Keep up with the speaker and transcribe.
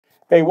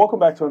Hey, welcome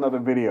back to another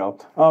video.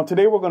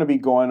 Today we're going to be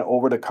going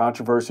over the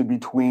controversy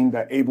between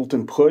the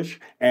Ableton Push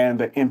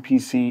and the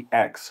MPC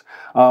X.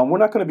 We're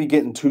not going to be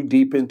getting too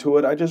deep into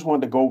it. I just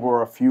wanted to go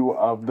over a few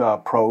of the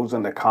pros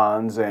and the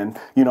cons and,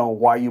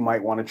 why you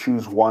might want to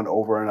choose one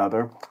over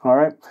another. All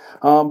right.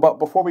 But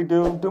before we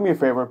do me a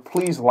favor,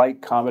 please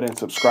like, comment, and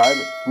subscribe.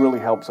 It really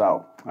helps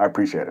out. I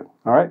appreciate it.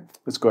 All right,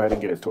 let's go ahead and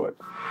get into it.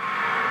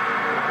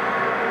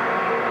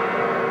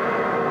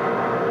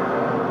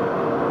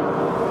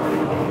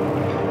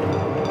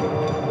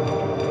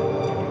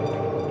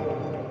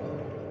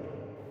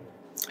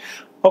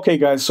 Okay,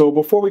 guys, so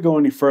before we go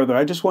any further,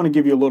 I just want to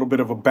give you a little bit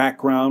of a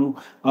background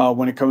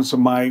when it comes to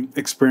my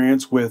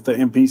experience with the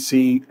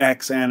MPC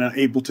X and an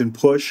Ableton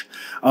Push.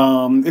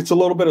 It's a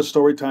little bit of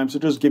story time, so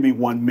just give me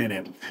 1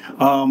 minute.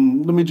 Let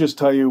me just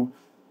tell you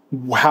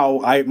how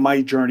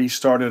my journey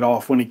started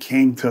off when it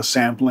came to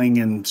sampling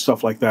and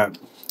stuff like that.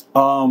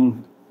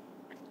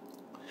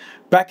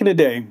 Back in the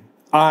day,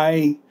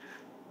 I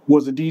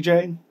was a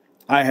DJ.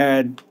 I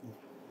had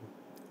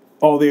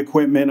all the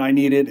equipment I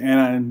needed,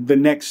 and the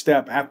next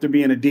step after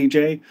being a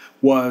DJ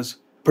was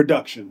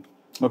production.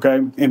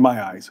 Okay, in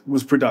my eyes,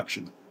 was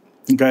production.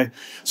 Okay,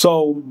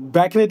 so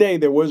back in the day,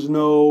 there was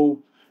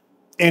no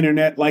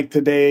internet like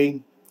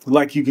today.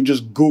 Like you can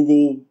just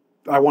Google,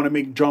 I want to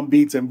make drum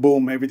beats, and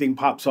boom, everything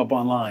pops up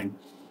online.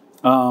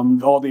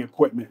 All the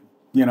equipment,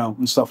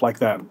 and stuff like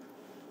that.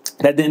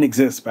 That didn't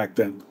exist back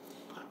then.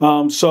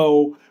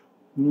 So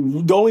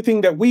the only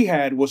thing that we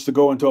had was to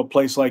go into a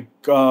place like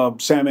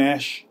Sam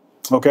Ash.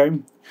 Okay,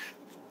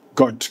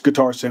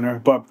 Guitar Center,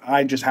 but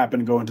I just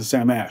happened to go into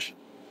Sam Ash.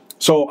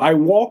 So I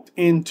walked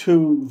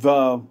into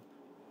the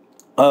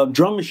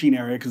drum machine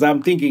area because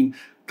I'm thinking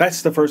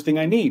that's the first thing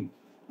I need,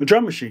 a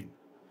drum machine,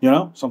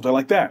 something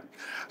like that.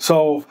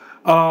 So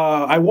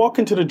I walk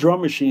into the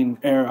drum machine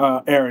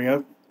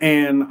area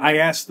and I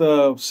asked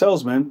the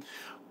salesman,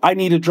 I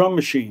need a drum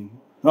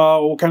machine.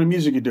 What kind of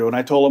music you do? And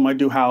I told him I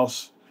do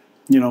house,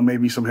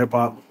 maybe some hip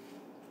hop.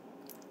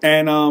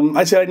 And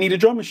I said I need a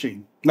drum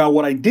machine. Now,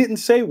 what I didn't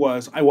say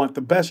was I want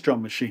the best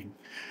drum machine.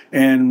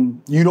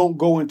 And you don't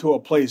go into a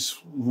place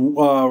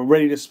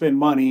ready to spend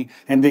money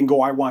and then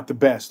go, I want the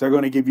best. They're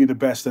going to give you the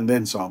best and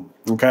then some,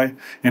 okay?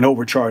 And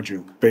overcharge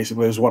you,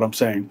 basically, is what I'm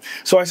saying.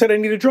 So I said I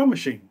need a drum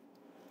machine.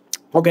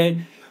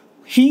 Okay.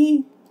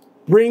 He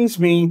brings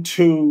me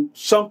to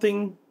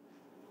something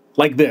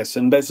like this.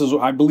 And this is,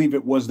 I believe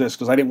it was this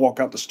because I didn't walk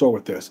out the store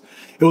with this.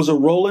 It was a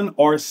Roland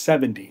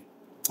R70,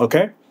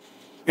 okay?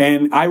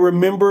 And I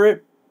remember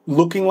it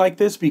looking like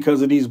this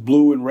because of these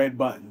blue and red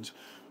buttons.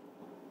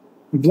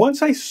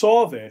 Once I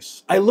saw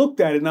this, I looked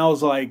at it and I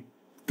was like,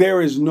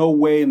 there is no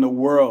way in the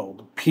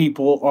world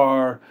people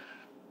are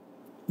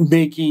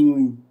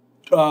making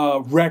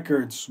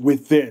records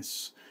with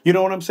this. You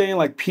know what I'm saying?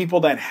 Like people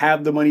that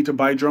have the money to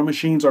buy drum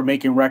machines are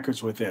making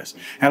records with this.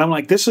 And I'm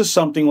like, this is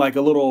something like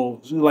a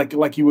little,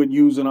 like you would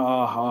use in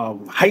a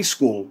high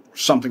school,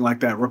 something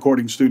like that,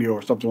 recording studio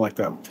or something like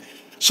that.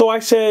 So I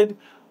said,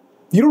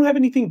 you don't have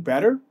anything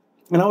better?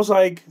 And I was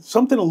like,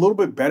 something a little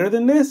bit better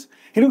than this?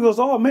 And he goes,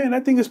 oh man,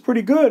 that thing is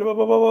pretty good. Blah,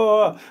 blah, blah,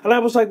 blah. And I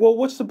was like, well,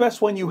 what's the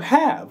best one you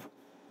have?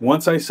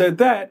 Once I said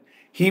that,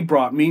 he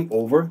brought me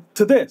over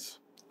to this,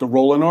 the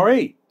Roland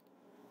R8.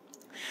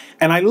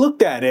 And I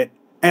looked at it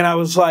and I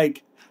was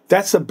like,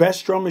 that's the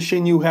best drum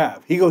machine you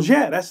have. He goes,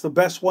 yeah, that's the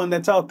best one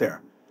that's out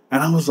there.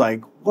 And I was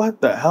like, what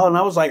the hell? And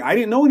I was like, I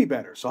didn't know any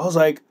better. So I was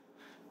like,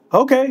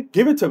 okay,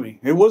 give it to me.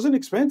 It wasn't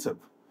expensive.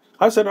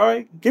 I said, all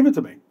right, give it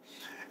to me.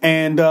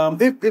 And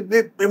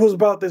it was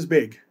about this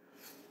big.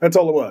 That's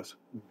all it was,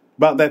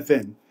 about that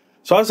thin.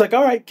 So I was like,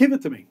 all right, give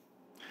it to me.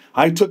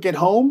 I took it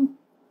home.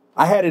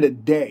 I had it a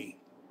day,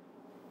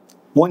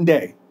 1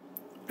 day.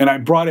 And I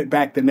brought it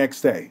back the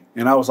next day.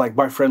 And I was like,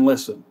 my friend,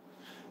 listen,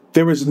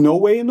 there is no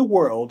way in the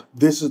world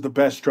this is the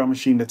best drum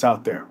machine that's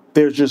out there.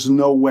 There's just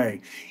no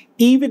way.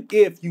 Even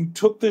if you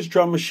took this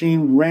drum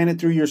machine, ran it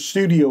through your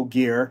studio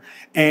gear,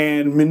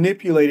 and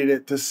manipulated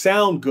it to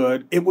sound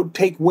good, it would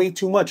take way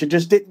too much. It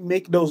just didn't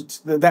make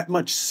that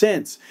much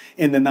sense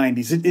in the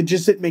 90s. It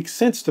just didn't make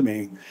sense to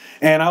me.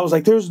 And I was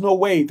like, there's no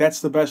way that's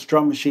the best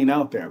drum machine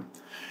out there.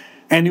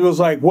 And he was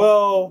like,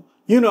 well,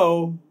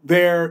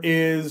 there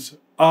is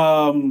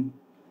the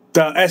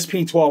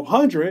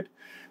SP1200.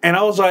 And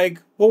I was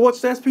like, well, what's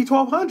the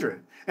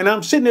SP1200? And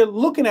I'm sitting there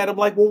looking at him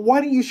like, well,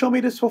 why didn't you show me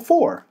this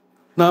before?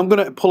 Now I'm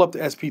going to pull up the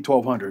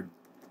SP1200.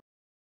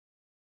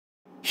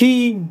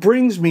 He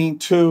brings me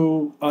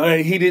to,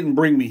 he didn't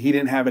bring me, he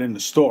didn't have it in the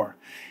store.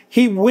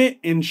 He went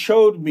and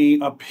showed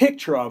me a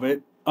picture of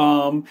it,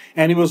 and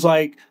he was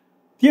like,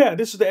 yeah,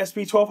 this is the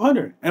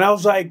SP1200. And I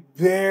was like,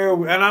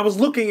 and I was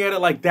looking at it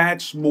like,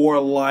 that's more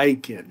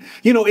like it.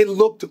 It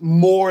looked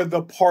more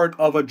the part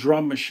of a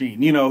drum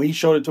machine. He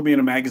showed it to me in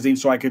a magazine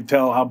so I could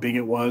tell how big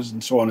it was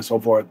and so on and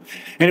so forth.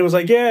 And he was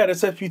like, yeah,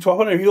 that's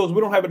SP1200. He goes,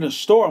 we don't have it in the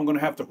store. I'm going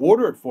to have to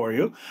order it for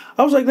you.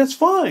 I was like, that's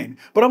fine.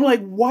 But I'm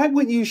like, why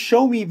wouldn't you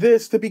show me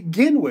this to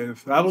begin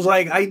with? I was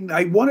like,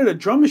 I wanted a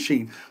drum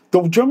machine.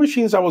 The drum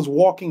machines I was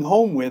walking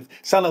home with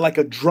sounded like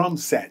a drum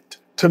set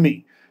to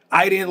me.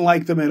 I didn't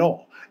like them at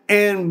all.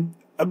 And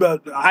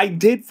but I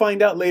did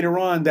find out later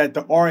on that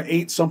the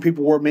R8, some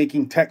people were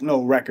making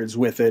techno records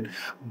with it,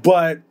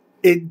 but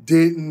it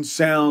didn't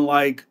sound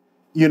like,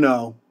 you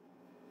know,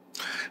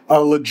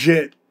 a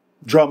legit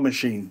drum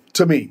machine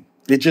to me.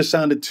 It just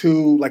sounded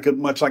too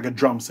much like a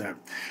drum set.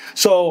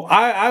 So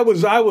I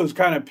was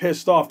kind of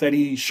pissed off that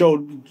he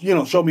showed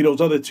me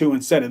those other two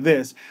instead of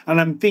this,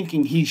 and I'm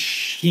thinking he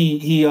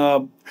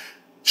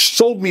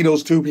sold me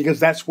those two because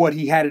that's what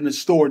he had in the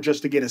store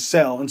just to get a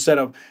sell instead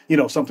of,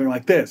 something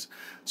like this.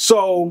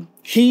 So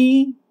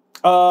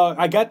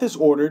I got this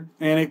ordered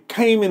and it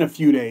came in a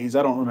few days.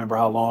 I don't remember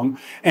how long.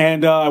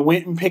 And I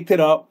went and picked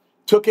it up,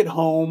 took it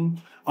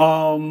home.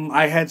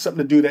 I had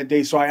something to do that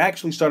day, so I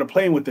actually started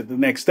playing with it the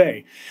next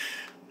day.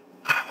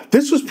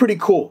 This was pretty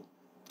cool,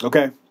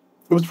 okay?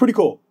 It was pretty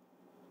cool.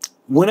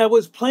 When I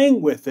was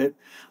playing with it,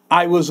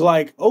 I was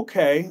like,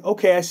 okay,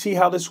 I see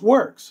how this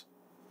works.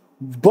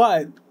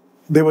 But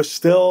there was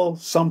still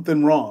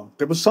something wrong.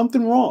 There was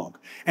something wrong.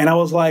 And I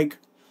was like,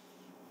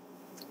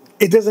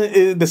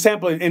 the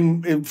sampling,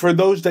 and for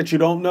those that you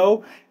don't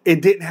know,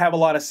 it didn't have a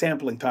lot of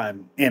sampling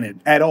time in it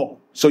at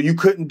all. So you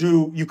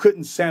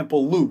couldn't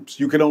sample loops.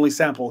 You could only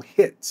sample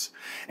hits.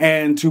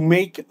 And to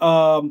make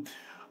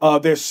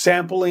their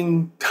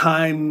sampling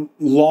time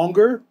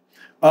longer,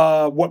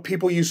 what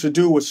people used to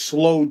do was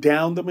slow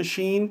down the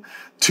machine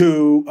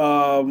to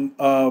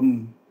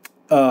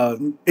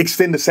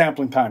extend the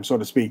sampling time, so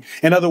to speak.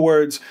 In other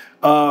words,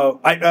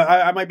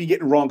 I might be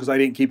getting wrong because I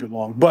didn't keep it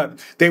long,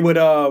 but they would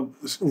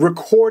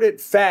record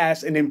it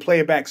fast and then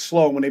play it back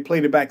slow. When they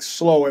played it back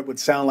slow, it would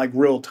sound like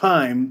real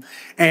time.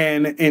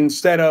 And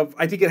instead of,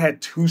 I think it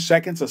had 2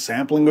 seconds of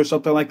sampling or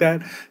something like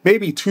that,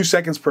 maybe 2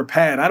 seconds per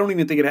pad. I don't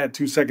even think it had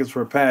 2 seconds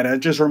per pad. I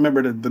just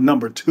remember the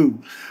number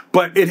 2,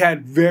 but it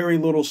had very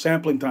little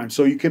sampling time.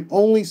 So you can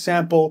only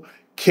sample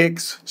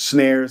kicks,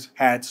 snares,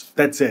 hats.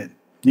 That's it.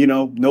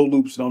 No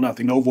loops, no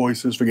nothing, no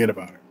voices, forget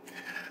about it.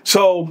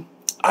 So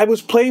I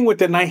was playing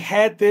with it and I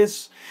had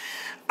this,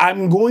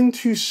 I'm going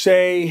to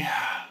say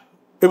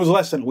it was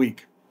less than a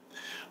week.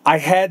 I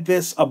had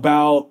this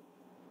about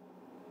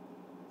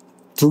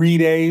 3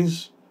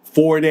 days,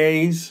 4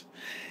 days,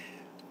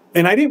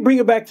 and I didn't bring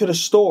it back to the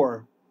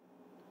store,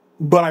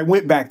 but I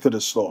went back to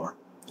the store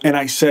and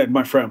I said,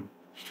 my friend,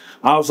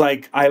 I was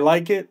like, I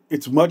like it.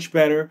 It's much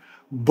better,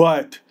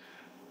 but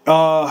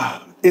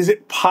is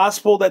it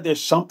possible that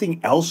there's something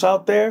else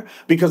out there?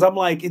 Because I'm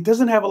like, it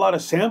doesn't have a lot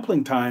of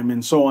sampling time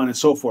and so on and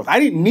so forth. I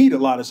didn't need a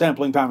lot of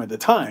sampling time at the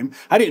time.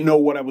 I didn't know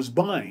what I was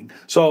buying.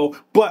 So,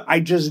 but I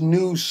just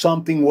knew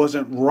something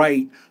wasn't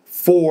right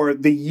for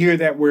the year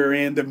that we're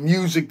in, the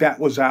music that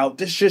was out.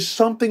 There's just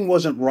something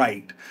wasn't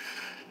right.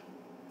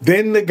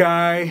 Then the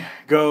guy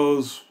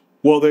goes,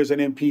 well, there's an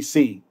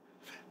MPC.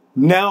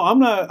 Now I'm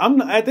not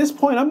at this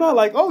point, I'm not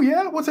like, oh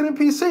yeah, what's an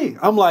MPC?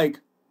 I'm like,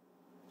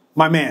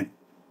 my man,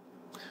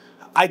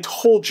 I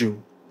told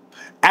you,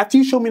 after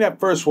you show me that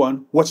first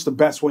one, what's the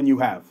best one you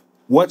have?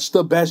 What's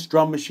the best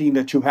drum machine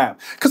that you have?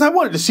 Because I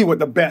wanted to see what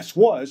the best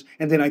was,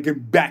 and then I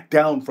could back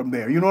down from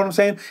there. You know what I'm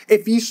saying?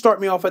 If you start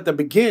me off at the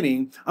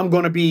beginning, I'm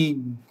going to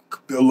be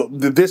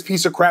this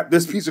piece of crap,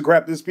 this piece of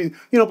crap, this piece,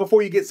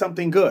 before you get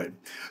something good.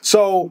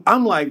 So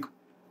I'm like,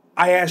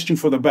 I asked you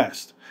for the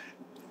best.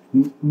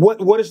 What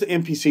does the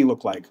MPC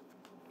look like?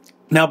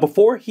 Now,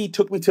 before he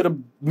took me to the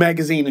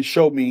magazine and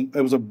showed me, it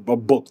was a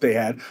book they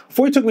had.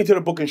 Before he took me to the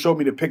book and showed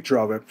me the picture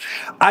of it,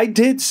 I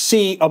did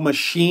see a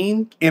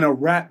machine in a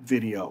rap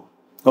video,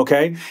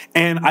 okay?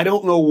 And I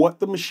don't know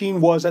what the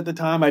machine was at the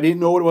time. I didn't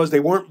know what it was.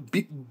 They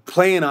weren't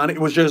playing on it. It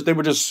was just,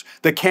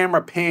 the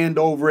camera panned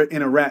over it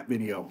in a rap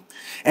video.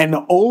 And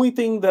the only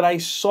thing that I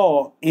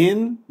saw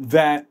in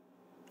that,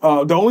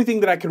 the only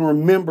thing that I can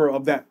remember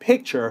of that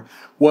picture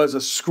was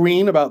a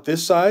screen about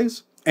this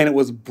size, and it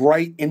was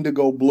bright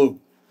indigo blue.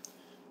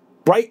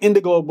 Bright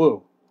indigo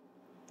blue.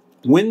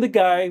 When the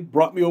guy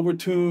brought me over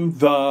to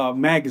the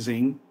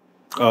magazine,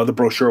 the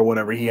brochure or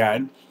whatever he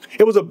had,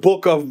 it was a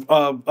book of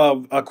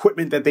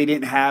equipment that they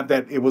didn't have.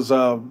 That it was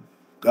a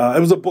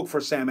book for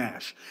Sam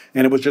Ash,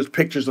 and it was just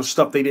pictures of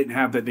stuff they didn't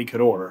have that they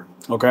could order.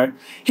 Okay,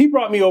 he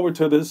brought me over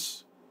to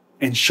this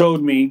and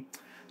showed me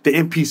the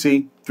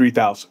MPC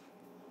 3000.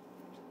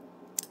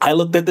 I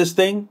looked at this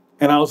thing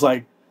and I was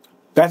like,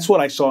 that's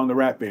what I saw in the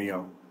rap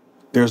video.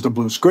 There's the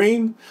blue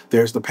screen.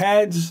 There's the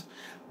pads.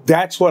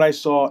 That's what I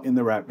saw in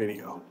the rap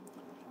video.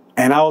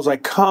 And I was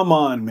like, come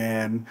on,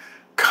 man.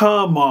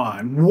 Come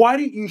on. Why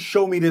didn't you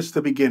show me this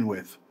to begin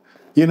with?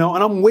 And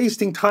I'm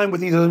wasting time with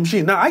these other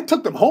machines. Now, I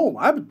took them home.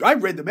 I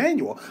read the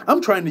manual.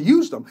 I'm trying to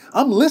use them.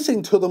 I'm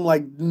listening to them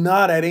like,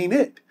 nah, that ain't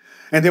it.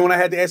 And then when I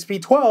had the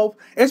SP12,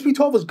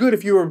 SP12 was good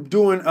if you were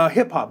doing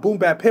hip-hop,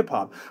 boom-bap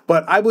hip-hop.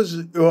 But I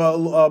was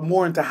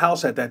more into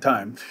house at that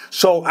time.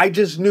 So I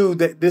just knew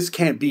that this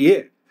can't be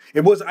it. I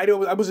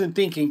wasn't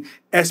thinking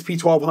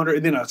SP1200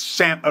 and then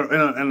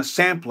a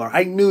sampler.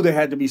 I knew there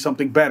had to be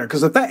something better.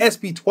 Because if that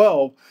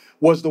SP12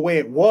 was the way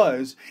it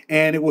was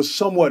and it was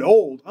somewhat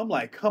old, I'm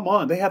like, come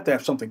on, they have to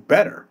have something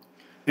better.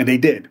 And they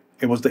did.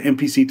 It was the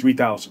MPC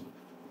 3000.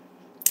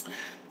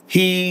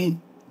 He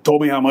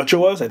told me how much it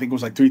was. I think it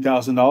was like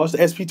 $3,000. The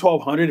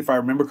SP1200, if I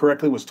remember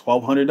correctly, was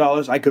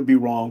 $1,200. I could be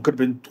wrong. Could have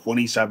been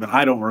 27.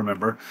 I don't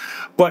remember.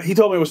 But he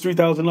told me it was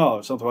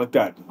 $3,000, something like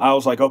that. I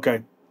was like,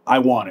 okay, I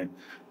want it.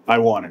 I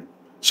want it.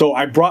 So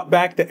I brought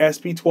back the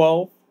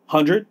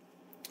SP1200,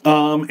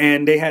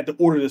 and they had to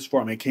order this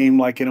for me. It came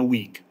like in a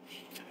week.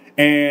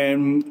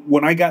 And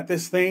when I got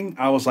this thing,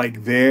 I was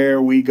like,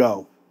 there we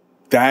go.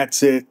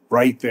 That's it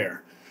right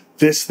there.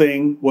 This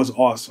thing was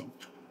awesome.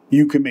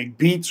 You could make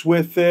beats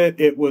with it.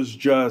 It was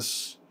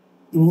just,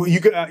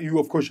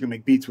 of course you can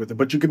make beats with it,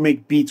 but you can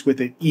make beats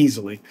with it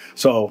easily.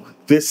 So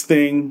this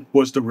thing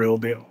was the real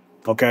deal.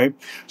 Okay.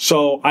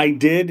 So I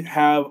did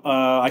have,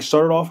 I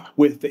started off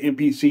with the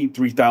MPC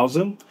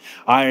 3000.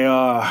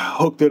 I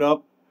hooked it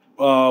up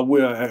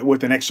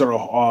with an external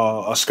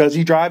a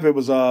SCSI drive. It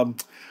was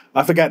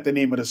I forgot the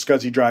name of the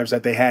SCSI drives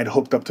that they had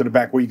hooked up to the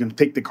back where you can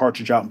take the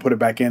cartridge out and put it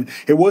back in.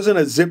 It wasn't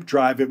a zip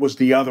drive. It was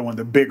the other one,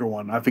 the bigger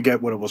one. I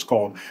forget what it was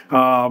called.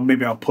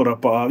 Maybe I'll put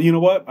up, you know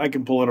what? I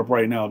can pull it up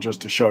right now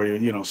just to show you,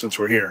 you know, since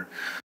we're here.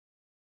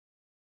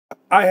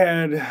 I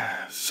had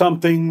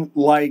something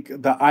like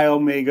the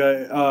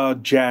iOmega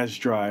Jazz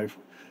drive.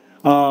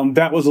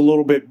 That was a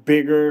little bit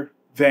bigger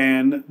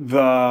than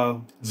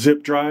the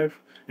zip drive.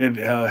 It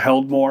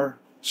held more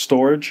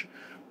storage.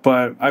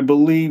 But I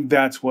believe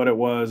that's what it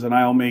was, an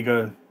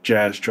iOmega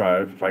Jazz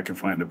drive, if I can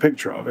find a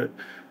picture of it.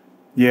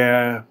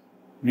 Yeah,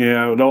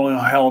 it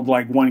only held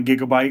like 1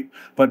 gigabyte,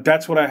 but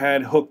that's what I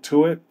had hooked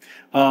to it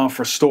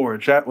for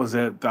storage. That was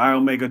it, the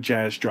iOmega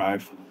Jazz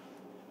drive.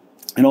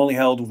 It only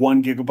held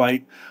 1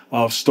 gigabyte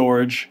of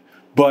storage,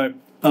 but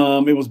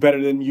it was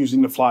better than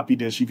using the floppy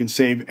disk. You can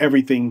save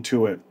everything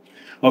to it.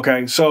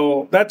 Okay,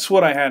 so that's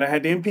what I had. I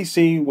had the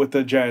MPC with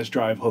the Jazz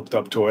drive hooked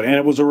up to it, and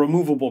it was a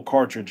removable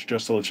cartridge,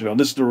 just to let you know.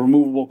 This is the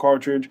removable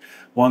cartridge,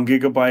 1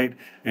 gigabyte,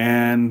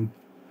 and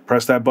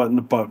press that button,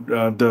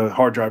 the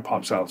hard drive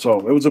pops out. So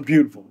it was a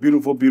beautiful,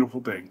 beautiful,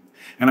 beautiful thing.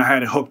 And I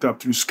had it hooked up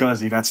through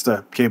SCSI. That's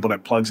the cable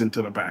that plugs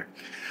into the back.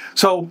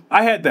 So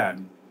I had that.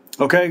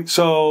 Okay,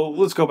 so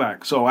let's go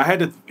back. So I had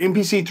the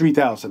MPC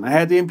 3000. I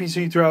had the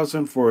MPC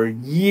 3000 for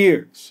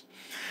years.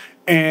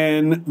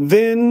 And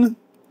then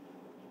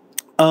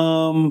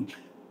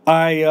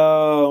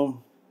I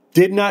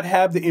did not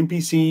have the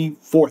MPC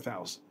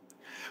 4000,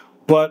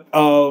 but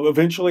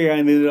eventually I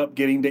ended up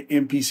getting the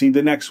MPC,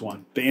 the next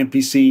one, the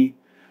MPC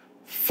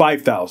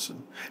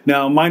 5000.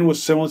 Now mine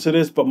was similar to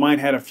this, but mine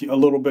had a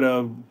little bit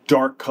of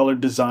dark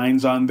colored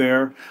designs on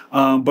there.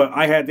 But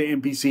I had the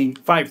MPC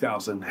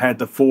 5000, had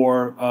the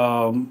 4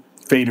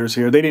 faders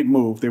here. They didn't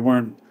move, they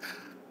weren't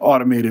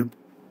automated,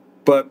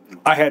 but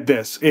I had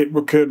this. It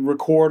could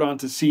record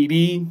onto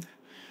CD.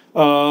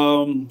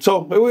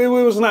 So it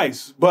was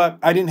nice, but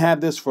I didn't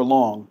have this for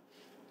long.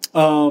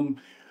 And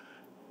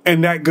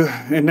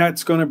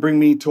that's going to bring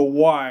me to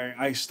why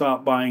I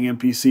stopped buying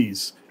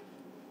MPCs.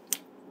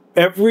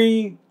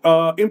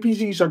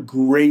 MPCs are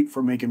great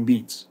for making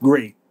beats,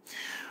 great.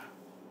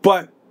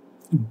 But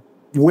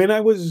when I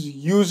was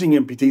using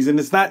MPCs, and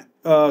it's not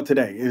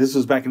today, this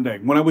was back in the day,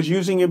 when I was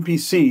using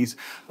MPCs,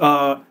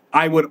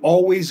 I would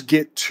always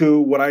get to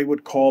what I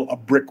would call a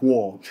brick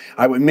wall.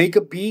 I would make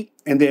a beat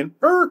and then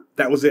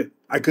that was it.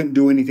 I couldn't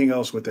do anything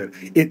else with it.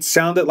 It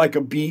sounded like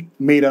a beat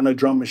made on a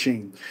drum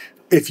machine.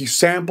 If you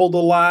sampled a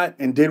lot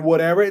and did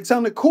whatever, it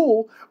sounded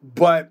cool,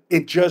 but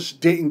it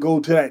just didn't go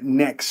to that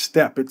next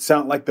step. It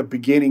sounded like the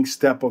beginning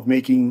step of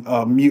making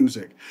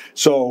music.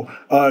 So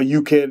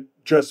you could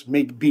just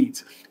make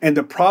beats. And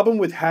the problem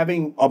with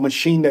having a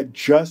machine that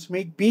just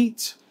make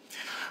beats,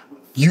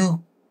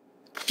 you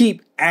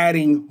keep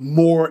adding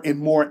more and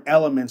more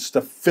elements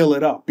to fill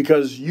it up,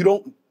 because you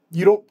don't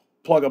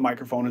plug a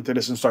microphone into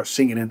this and start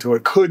singing into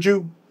it. Could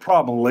you?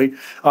 Probably.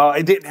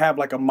 It didn't have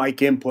like a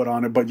mic input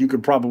on it, but you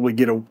could probably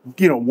get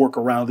a work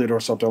around it or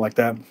something like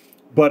that.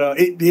 But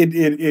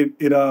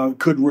it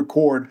could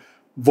record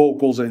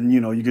vocals, and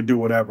you could do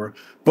whatever.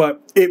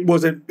 But it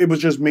was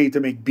just made to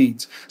make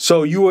beats.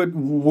 So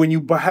when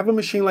you have a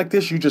machine like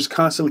this, you just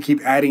constantly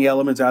keep adding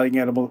elements,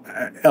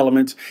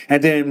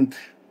 and then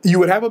you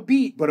would have a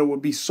beat, but it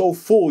would be so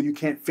full you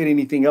can't fit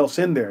anything else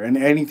in there, and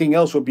anything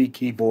else would be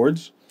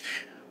keyboards,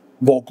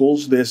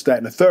 vocals, this, that,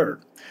 and the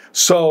third.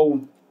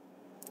 So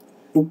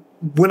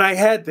when I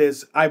had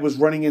this, I was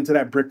running into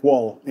that brick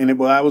wall, and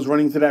I was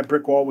running into that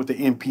brick wall with the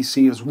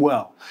MPC as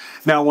well.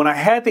 Now, when I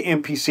had the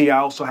MPC, I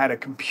also had a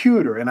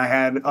computer, and I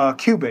had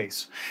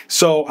Cubase.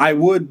 So I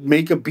would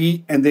make a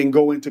beat and then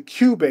go into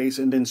Cubase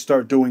and then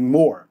start doing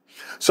more.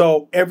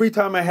 So every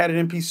time I had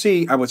an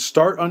MPC, I would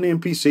start on the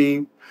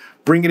MPC,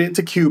 bring it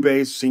into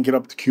Cubase, sync it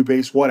up to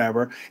Cubase,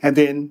 whatever, and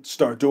then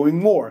start doing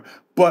more.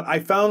 But I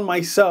found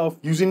myself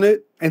using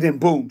it and then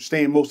boom,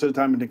 staying most of the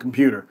time in the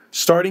computer.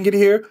 Starting it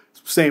here,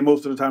 staying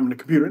most of the time in the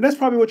computer. And that's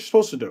probably what you're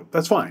supposed to do.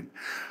 That's fine.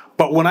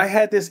 But when I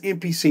had this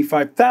MPC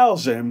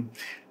 5000,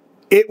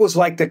 it was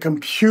like the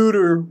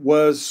computer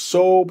was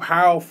so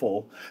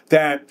powerful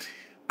that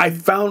I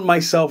found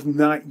myself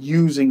not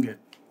using it.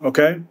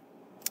 Okay?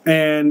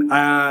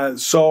 And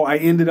so I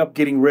ended up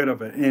getting rid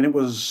of it. And it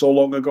was so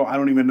long ago, I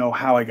don't even know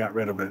how I got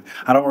rid of it.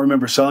 I don't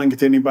remember selling it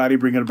to anybody,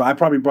 bringing it back. I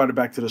probably brought it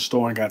back to the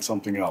store and got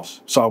something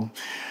else. So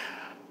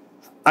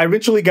I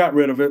eventually got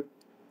rid of it.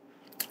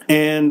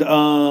 And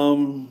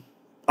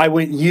I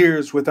went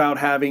years without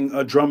having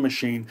a drum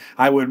machine.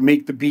 I would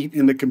make the beat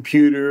in the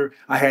computer.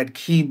 I had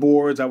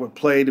keyboards. I would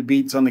play the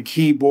beats on the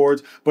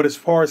keyboards. But as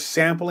far as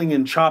sampling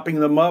and chopping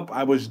them up,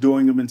 I was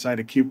doing them inside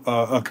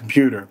a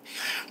computer.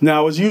 Now,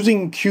 I was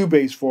using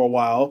Cubase for a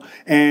while,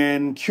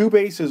 and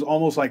Cubase is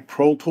almost like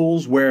Pro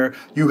Tools, where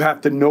you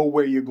have to know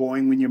where you're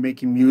going when you're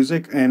making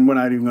music. And we're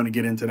not even going to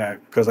get into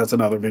that because that's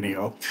another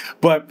video.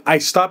 But I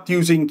stopped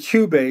using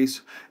Cubase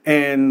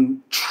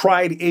and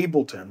tried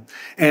Ableton.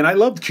 And I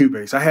loved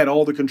Cubase. I had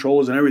all the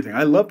controllers and everything.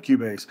 I loved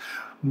Cubase.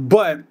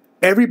 But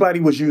everybody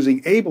was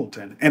using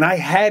Ableton. And I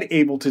had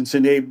Ableton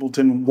since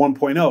Ableton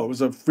 1.0. It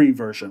was a free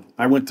version.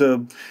 I went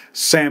to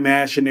Sam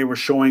Ash and they were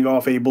showing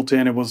off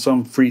Ableton. It was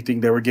some free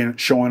thing they were getting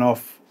showing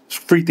off.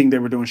 Free thing they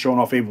were doing, showing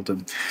off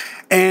Ableton.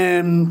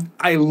 And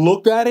I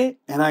looked at it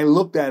and I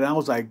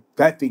was like,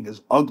 that thing is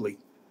ugly.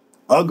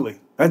 Ugly.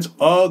 That's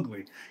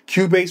ugly.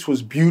 Cubase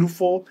was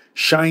beautiful,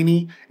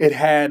 shiny. It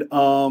had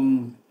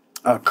a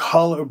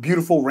color,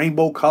 beautiful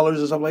rainbow colors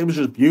and stuff. It was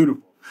just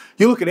beautiful.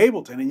 You look at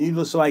Ableton and you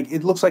just like,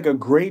 it looks like a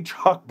gray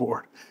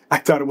chalkboard. I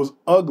thought it was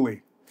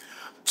ugly.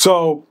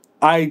 So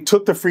I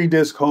took the free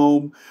disc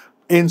home,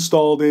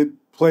 installed it,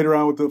 played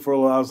around with it for a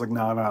while. I was like,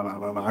 no,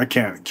 I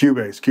can't.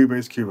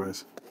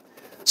 Cubase.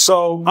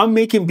 So I'm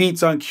making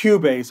beats on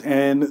Cubase,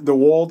 and the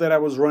wall that I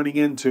was running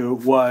into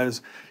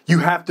was you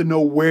have to know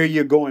where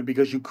you're going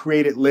because you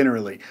create it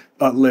linearly.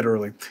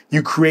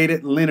 You create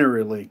it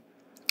linearly.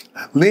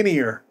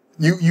 Linear.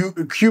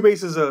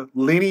 Cubase is a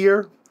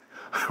linear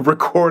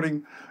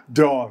recording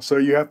DAW. So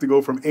you have to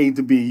go from A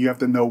to B. You have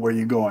to know where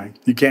you're going.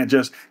 You can't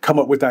just come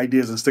up with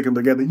ideas and stick them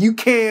together. You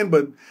can,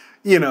 but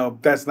you know,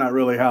 that's not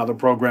really how the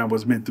program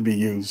was meant to be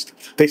used.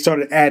 They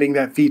started adding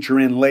that feature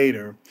in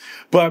later.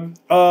 But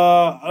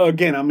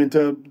again, I'm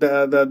into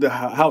the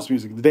house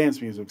music, the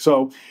dance music.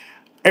 So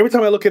every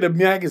time I look at a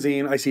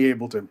magazine, I see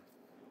Ableton.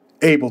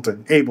 And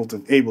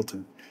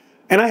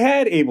I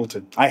had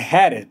Ableton. I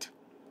had it.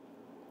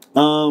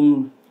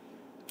 And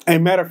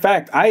matter of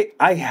fact,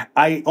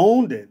 I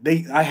owned it.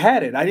 I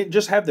had it. I didn't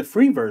just have the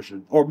free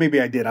version. Or maybe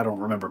I did, I don't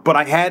remember. But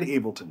I had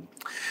Ableton.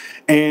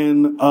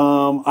 And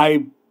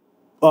I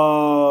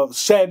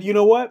said, you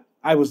know what?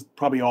 I was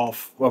probably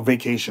off a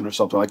vacation or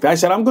something like that. I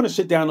said, I'm going to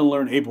sit down and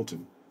learn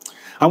Ableton.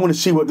 I want to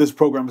see what this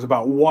program is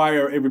about. Why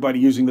are everybody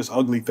using this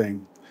ugly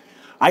thing?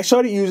 I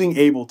started using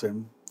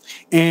Ableton,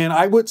 and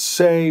I would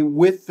say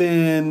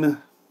within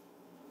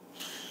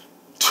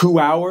 2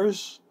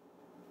 hours,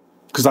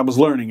 because I was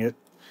learning it,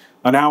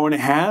 an hour and a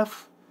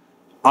half,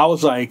 I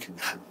was like,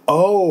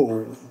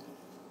 oh,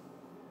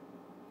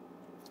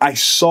 I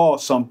saw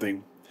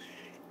something.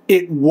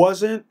 It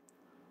wasn't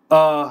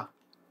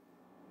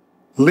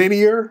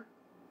linear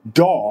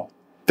DAW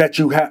that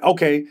you have.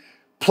 Okay,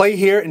 play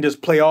here and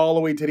just play all the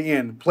way to the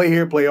end. Play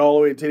here, play all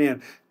the way to the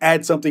end.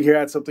 Add something here,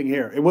 add something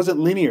here. It wasn't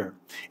linear.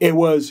 It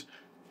was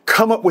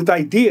come up with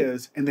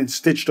ideas and then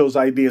stitch those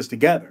ideas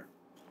together.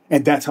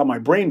 And that's how my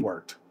brain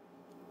worked.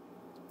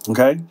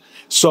 Okay?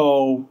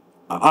 So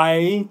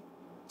I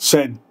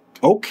said,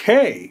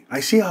 okay,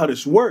 I see how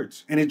this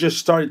works. And it just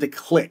started to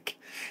click.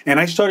 And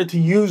I started to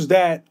use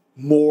that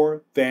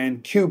more than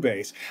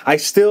Cubase. I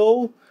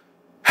still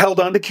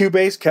held on to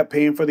Cubase, kept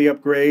paying for the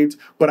upgrades,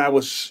 but I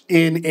was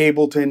in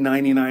Ableton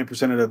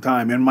 99% of the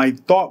time. And my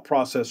thought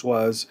process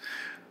was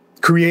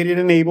create it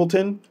in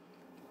Ableton,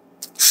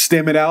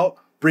 stem it out,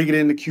 bring it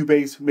into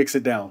Cubase, mix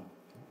it down.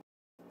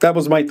 That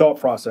was my thought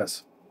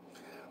process.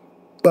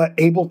 But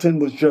Ableton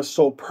was just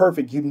so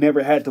perfect. You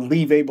never had to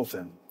leave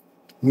Ableton.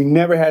 You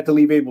never had to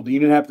leave Ableton. You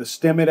didn't have to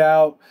stem it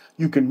out.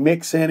 You could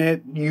mix in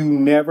it. You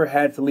never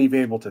had to leave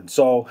Ableton.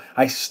 So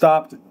I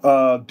stopped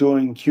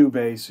doing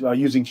Cubase,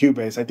 using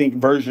Cubase. I think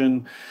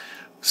version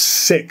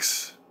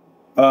 6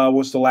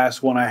 was the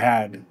last one I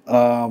had.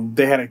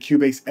 They had a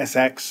Cubase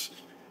SX.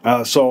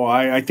 So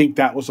I think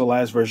that was the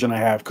last version I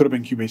have. Could have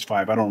been Cubase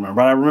 5. I don't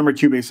remember. But I remember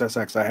Cubase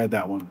SX. I had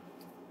that one.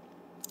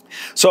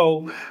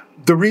 So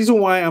the reason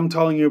why I'm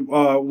telling you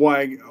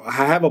why I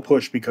have a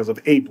push because of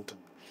Ableton.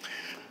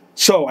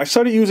 So I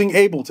started using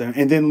Ableton,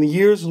 and then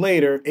years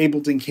later,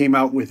 Ableton came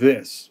out with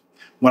this.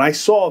 When I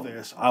saw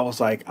this, I was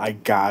like, I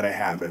gotta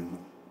have it.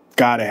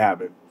 Gotta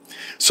have it.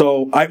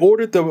 So I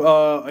ordered the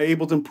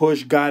Ableton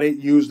Push, got it,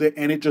 used it,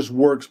 and it just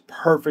works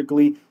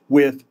perfectly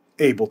with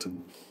Ableton.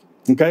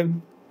 Okay?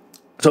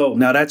 So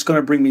now that's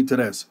gonna bring me to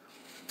this.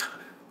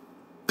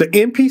 The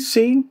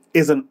MPC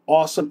is an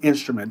awesome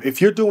instrument.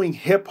 If you're doing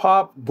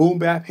hip-hop,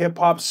 boom-bap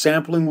hip-hop,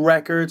 sampling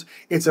records,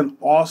 it's an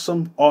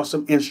awesome,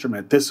 awesome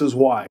instrument. This is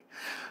why.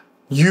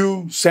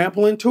 You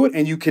sample into it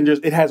and you can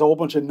just, it has a whole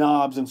bunch of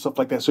knobs and stuff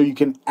like that, so you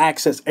can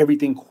access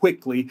everything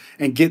quickly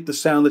and get the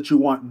sound that you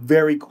want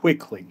very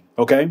quickly,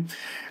 okay?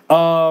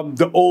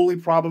 The only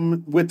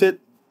problem with it,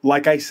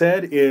 like I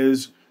said,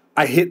 is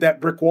I hit that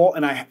brick wall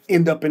and I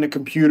end up in a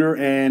computer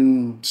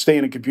and stay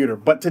in a computer.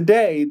 But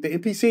today, the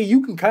MPC,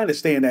 you can kind of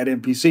stay in that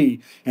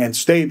MPC and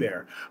stay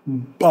there.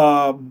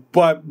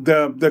 But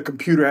the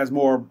computer has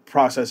more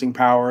processing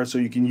power, so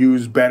you can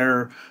use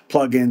better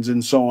plugins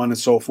and so on and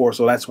so forth.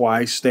 So that's why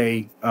I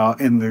stay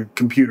in the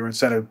computer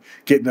instead of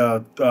getting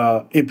a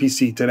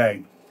MPC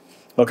today.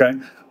 Okay,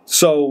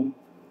 so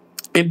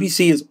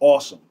MPC is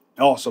awesome.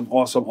 Awesome,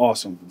 awesome,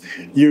 awesome.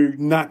 You're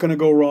not going to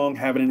go wrong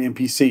having an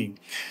MPC.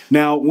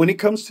 Now, when it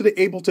comes to the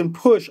Ableton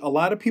Push, a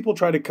lot of people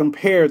try to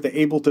compare the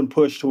Ableton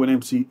Push to an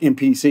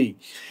MPC,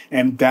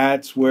 and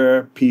that's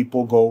where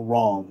people go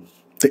wrong.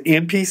 The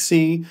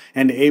MPC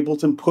and the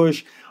Ableton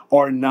Push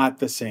are not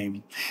the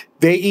same.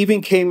 They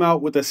even came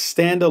out with a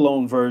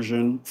standalone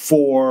version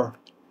for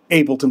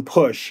Ableton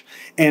Push,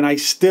 and I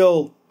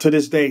still, to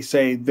this day,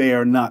 say they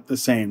are not the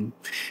same.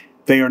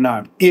 They are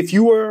not. If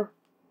you were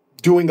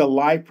doing a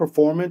live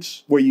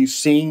performance where you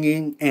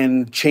singing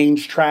and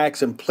change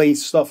tracks and play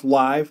stuff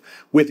live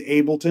with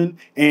Ableton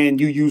and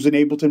you use an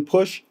Ableton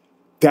Push,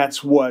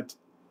 that's what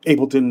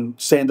Ableton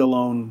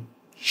standalone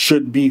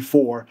should be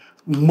for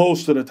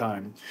most of the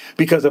time.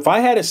 Because if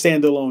I had a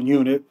standalone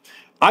unit,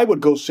 I would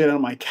go sit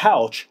on my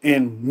couch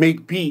and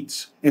make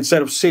beats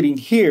instead of sitting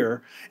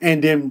here,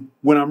 and then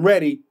when I'm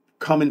ready,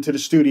 come into the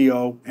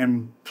studio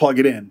and plug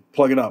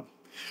it up.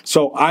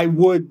 So I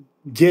would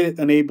get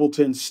an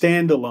Ableton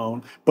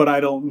standalone, but I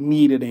don't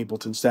need an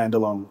Ableton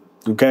standalone.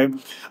 Okay.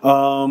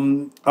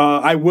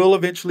 I will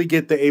eventually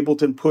get the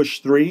Ableton Push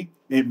 3.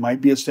 It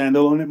might be a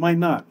standalone, it might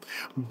not.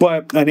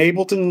 But an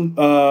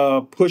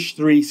Ableton Push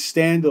 3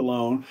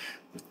 standalone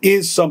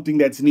is something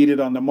that's needed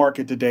on the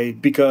market today,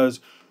 because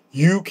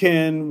you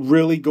can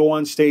really go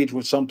on stage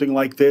with something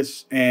like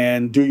this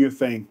and do your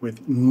thing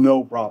with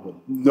no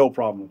problem, no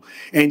problem.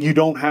 And you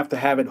don't have to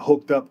have it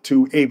hooked up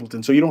to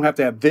Ableton. So you don't have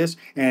to have this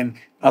and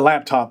a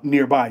laptop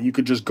nearby. You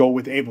could just go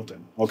with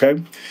Ableton,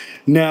 okay?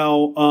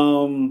 Now,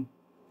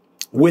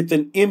 with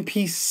an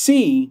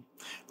MPC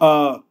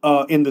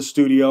in the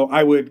studio,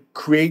 I would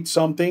create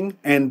something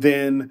and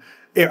then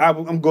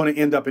I'm going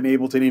to end up in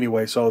Ableton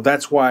anyway, so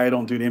that's why I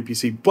don't do the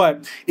MPC.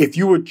 But if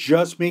you were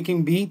just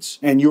making beats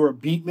and you're a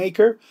beat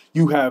maker,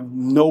 you have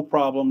no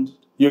problems.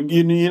 You're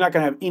not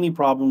going to have any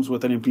problems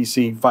with an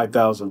MPC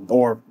 5000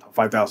 or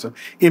 5000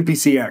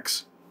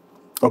 MPCX.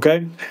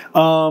 Okay,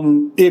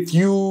 if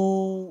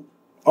you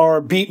are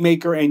a beat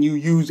maker and you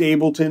use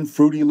Ableton,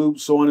 Fruity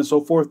Loops, so on and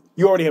so forth,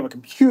 you already have a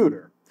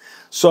computer.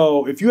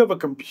 So if you have a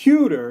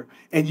computer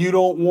and you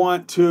don't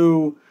want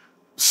to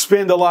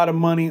spend a lot of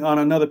money on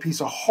another piece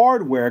of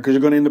hardware because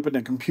you're going to end up in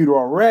a computer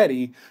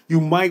already,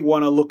 you might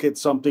want to look at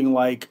something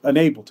like an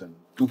Ableton.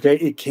 Okay,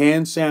 it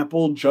can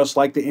sample just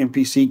like the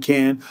MPC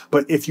can,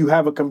 but if you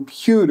have a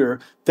computer,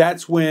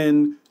 that's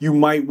when you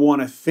might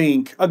want to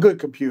think a good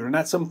computer,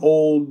 not some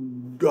old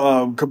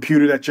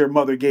computer that your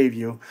mother gave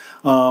you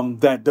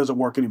that doesn't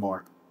work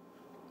anymore.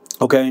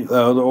 Okay,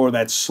 or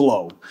that's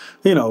slow.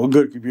 You know, a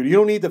good computer. You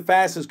don't need the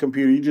fastest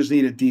computer. You just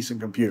need a decent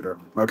computer.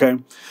 Okay,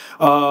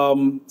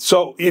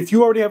 so if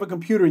you already have a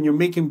computer and you're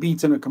making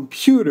beats in a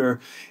computer,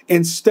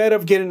 instead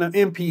of getting an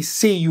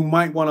MPC, you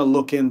might want to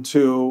look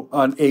into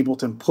an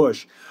Ableton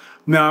Push.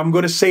 Now, I'm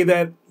going to say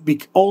that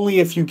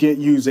only if you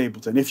use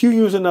Ableton. If you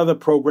use another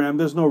program,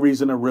 there's no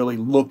reason to really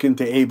look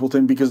into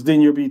Ableton, because then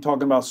you'll be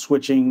talking about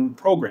switching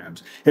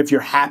programs. If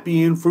you're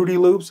happy in Fruity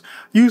Loops,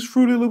 use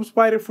Fruity Loops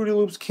by the Fruity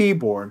Loops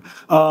keyboard.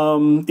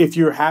 If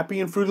you're happy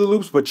in Fruity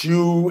Loops, but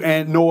you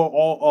know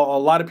a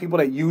lot of people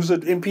that use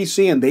an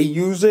MPC and they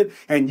use it,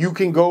 and you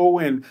can go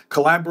and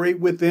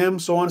collaborate with them,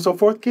 so on and so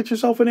forth, get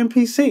yourself an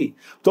MPC.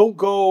 Don't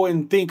go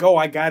and think, oh,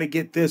 I got to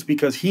get this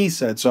because he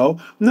said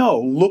so. No,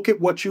 look at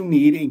what you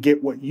need and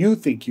get what you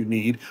think you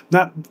need,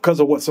 not because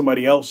of what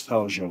somebody else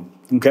tells you,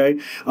 okay?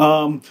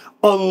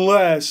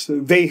 Unless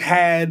they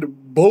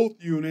had both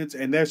units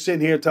and they're sitting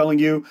here telling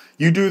you,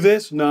 you do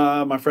this?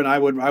 Nah, my friend, I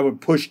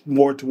would push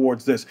more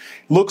towards this.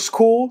 Looks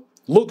cool,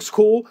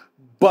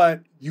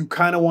 but you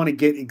kind of want to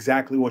get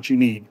exactly what you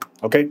need,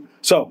 okay?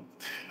 So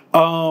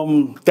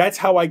that's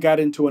how I got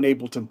into an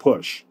Ableton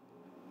Push,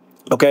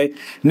 okay?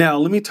 Now,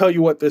 let me tell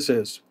you what this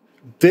is.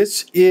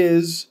 This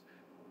is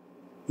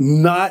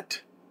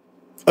not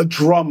a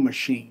drum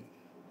machine.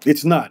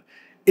 It's not.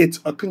 It's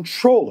a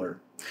controller.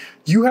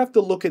 You have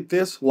to look at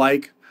this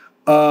like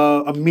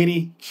a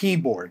mini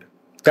keyboard.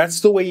 That's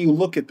the way you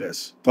look at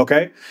this,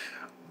 okay?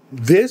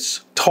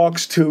 This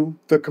talks to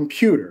the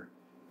computer,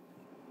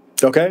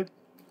 okay?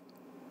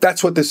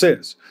 That's what this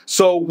is.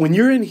 So when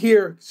you're in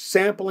here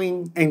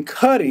sampling and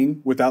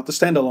cutting without the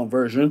standalone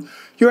version,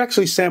 you're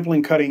actually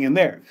sampling, cutting in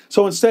there.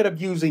 So instead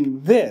of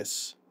using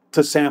this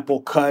to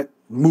sample, cut,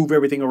 move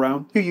everything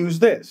around, you use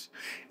this.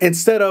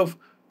 Instead of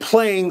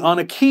playing on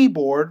a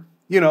keyboard,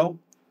 you know,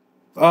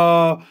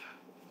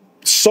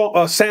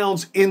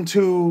 sounds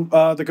into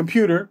the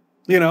computer,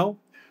 you know,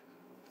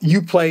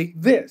 you play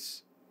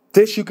this.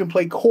 This, you can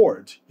play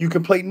chords, you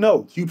can play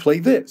notes, you play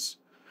this,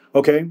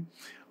 okay?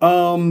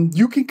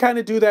 You can kind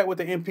of do that with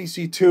the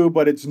MPC too,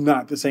 but it's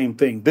not the same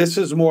thing. This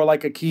is more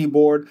like a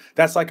keyboard.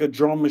 That's like a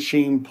drum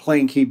machine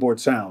playing keyboard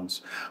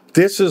sounds.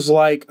 This is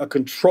like a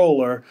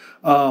controller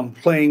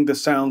playing the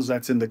sounds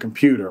that's in the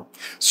computer.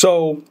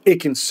 So it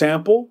can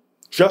sample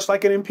just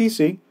like an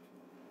MPC.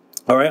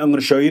 All right, I'm going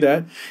to show you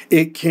that.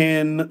 It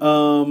can,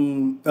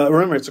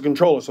 remember, it's a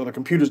controller, so the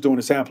computer's doing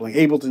the sampling.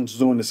 Ableton's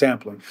doing the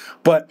sampling.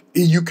 But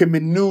you can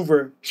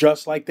maneuver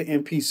just like the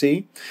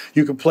MPC.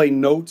 You can play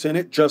notes in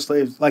it just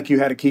like you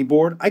had a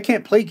keyboard. I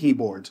can't play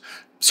keyboards,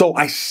 so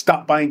I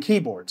stopped buying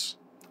keyboards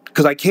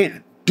because I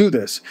can't do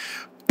this.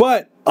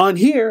 But on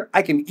here,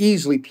 I can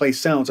easily play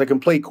sounds. I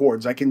can play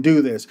chords. I can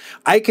do this.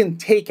 I can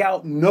take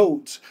out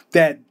notes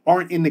that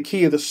aren't in the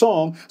key of the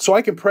song, so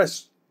I can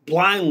press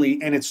blindly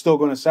and it's still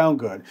going to sound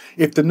good.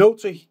 If the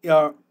notes if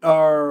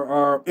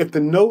the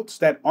notes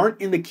that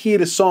aren't in the key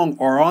of the song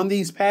are on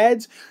these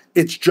pads,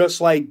 it's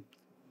just like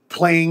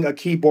playing a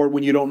keyboard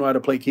when you don't know how to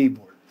play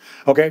keyboard.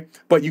 Okay,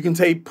 but you can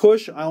say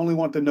push. I only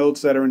want the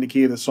notes that are in the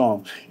key of the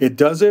song. It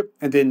does it,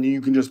 and then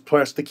you can just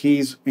press the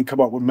keys and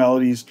come up with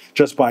melodies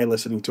just by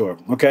listening to it.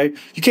 Okay,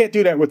 you can't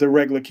do that with a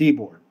regular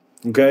keyboard.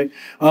 Okay,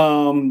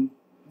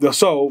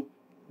 so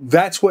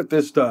that's what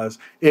this does.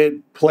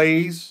 It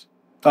plays.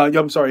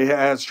 I'm sorry, it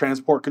has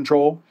transport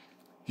control,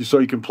 so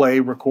you can play,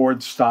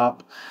 record,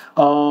 stop.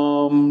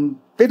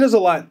 It does a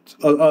lot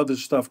of other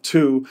stuff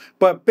too,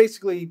 but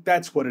basically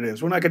that's what it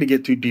is. We're not going to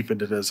get too deep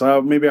into this.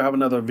 Maybe I'll have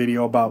another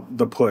video about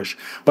the push,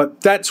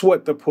 but that's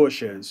what the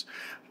push is.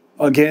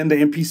 Again, the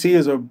MPC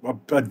is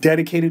a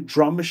dedicated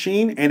drum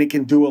machine, and it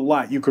can do a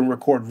lot. You can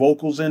record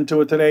vocals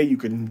into it today. You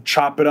can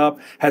chop it up.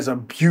 Has a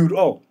beautiful,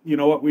 oh, you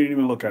know what? We didn't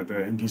even look at the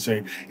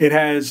MPC. It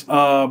has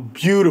a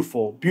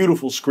beautiful,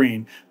 beautiful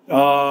screen.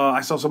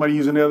 I saw somebody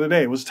using it the other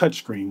day. It was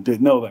touchscreen.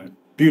 Didn't know that.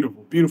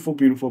 Beautiful, beautiful,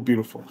 beautiful,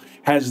 beautiful.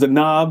 Has the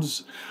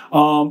knobs.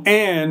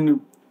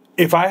 And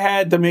if I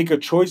had to make a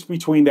choice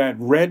between that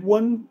red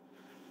one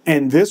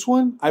and this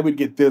one, I would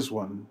get this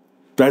one.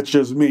 That's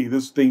just me.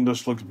 This thing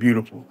just looks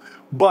beautiful.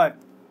 But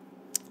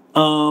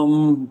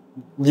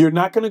you're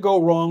not going to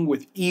go wrong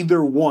with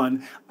either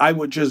one. I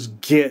would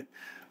just get,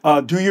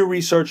 do your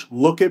research,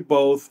 look at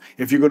both.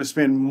 If you're going to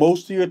spend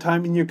most of your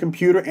time in your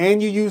computer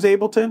and you use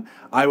Ableton,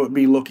 I would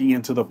be looking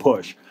into the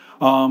push.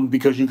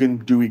 Because you can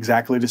do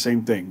exactly the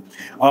same thing.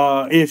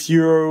 If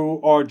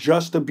you are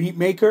just a beat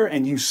maker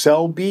and you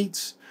sell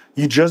beats,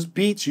 you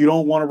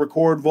don't want to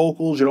record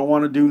vocals, you don't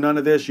want to do none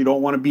of this, you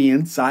don't want to be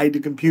inside the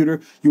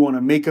computer, you want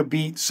to make a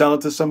beat, sell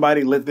it to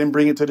somebody, let them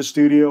bring it to the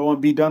studio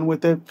and be done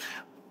with it,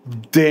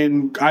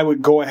 then I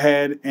would go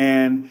ahead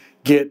and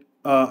get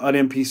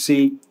an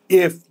MPC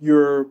if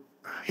you're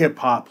hip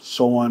hop,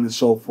 so on and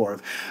so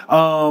forth.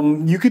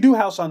 You could do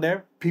house on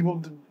there.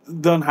 People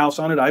done house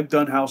on it. I've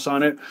done house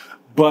on it.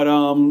 But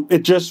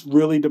it just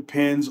really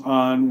depends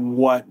on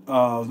what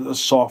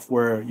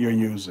software you're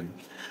using.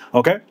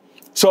 Okay,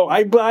 so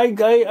let's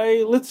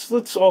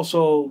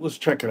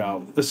check it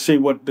out. Let's see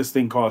what this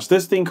thing costs.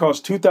 This thing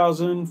costs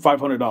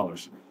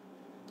 $2,500.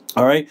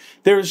 All right,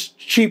 there's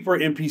cheaper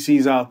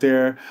MPCs out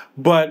there,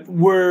 but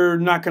we're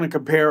not going to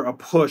compare a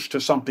push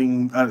to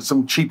something,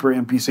 some cheaper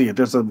MPC. It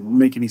doesn't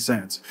make any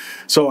sense.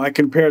 So I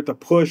compared the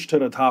push to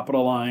the top of the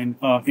line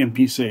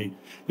MPC.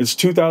 It's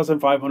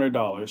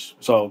 $2,500.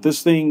 So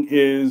this thing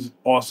is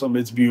awesome.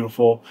 It's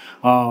beautiful.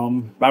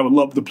 I would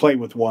love to play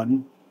with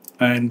one.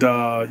 And,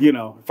 you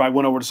know, if I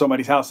went over to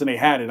somebody's house and they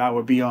had it, I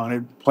would be on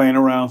it, playing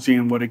around,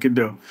 seeing what it could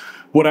do.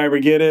 Would I ever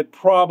get it?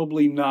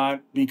 Probably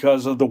not,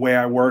 because of the way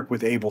I work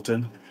with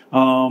Ableton.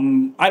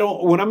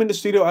 When I'm in the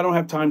studio, I don't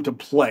have time to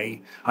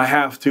play. I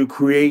have to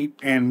create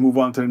and move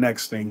on to the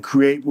next thing.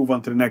 Create, move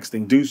on to the next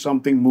thing. Do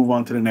something, move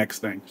on to the next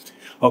thing.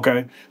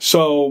 Okay.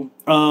 So,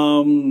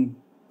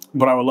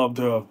 but I would love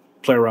to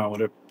play around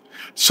with it.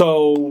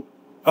 So,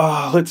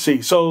 let's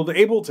see. So the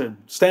Ableton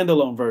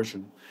standalone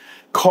version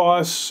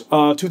costs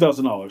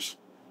 $2,000.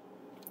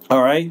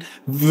 All right.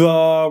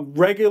 The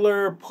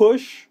regular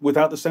push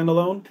without the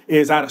standalone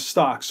is out of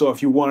stock. So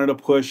if you wanted a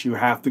push, you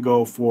have to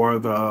go for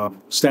the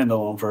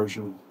standalone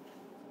version.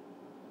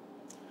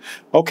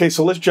 Okay,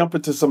 so let's jump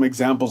into some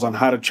examples on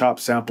how to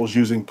chop samples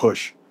using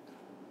push.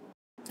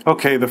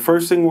 Okay, the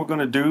first thing we're going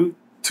to do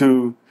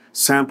to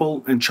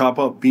sample and chop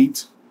up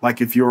beats, like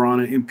if you're on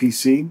an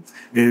MPC,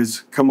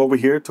 is come over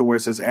here to where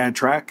it says add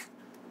track,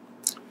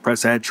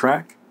 press add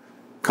track,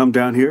 come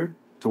down here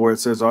to where it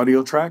says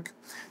audio track.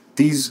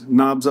 These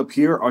knobs up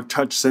here are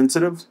touch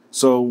sensitive,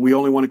 so we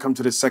only want to come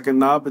to the second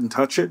knob and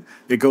touch it.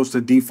 It goes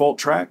to default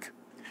track,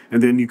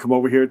 and then you come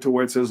over here to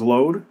where it says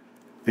load,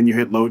 and you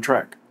hit load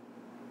track.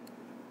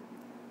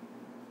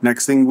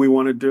 Next thing we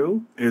want to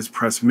do is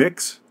press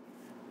mix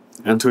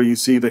until you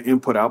see the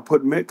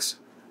input-output mix,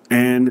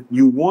 and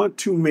you want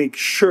to make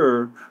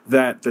sure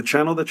that the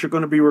channel that you're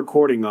going to be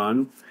recording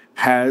on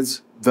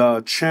has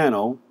the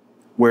channel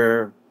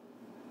where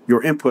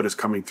your input is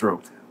coming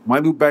through. My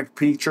loopback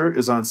feature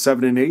is on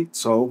 7 and 8,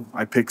 so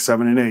I pick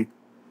 7 and 8.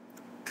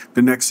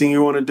 The next thing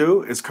you want to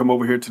do is come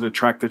over here to the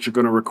track that you're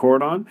going to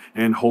record on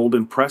and hold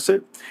and press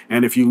it.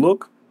 And if you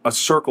look, a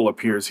circle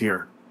appears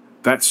here.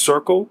 That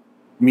circle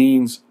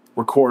means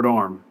record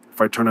arm. If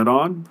I turn it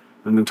on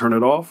and then turn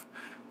it off,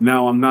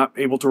 now I'm not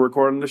able to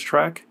record on this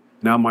track.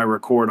 Now my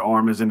record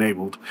arm is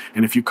enabled.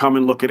 And if you come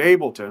and look at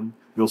Ableton,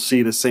 you'll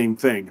see the same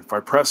thing. If I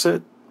press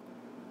it,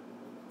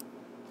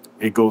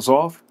 it goes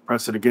off.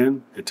 Press it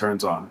again, it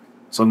turns on.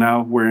 So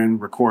now we're in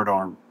record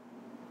arm.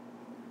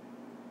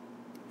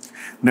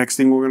 Next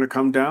thing we're going to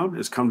come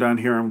down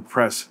here and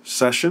press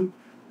session.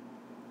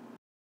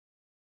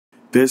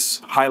 This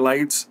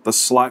highlights the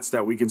slots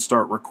that we can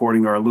start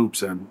recording our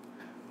loops in.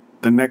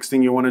 The next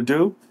thing you want to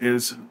do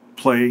is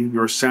play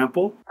your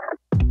sample.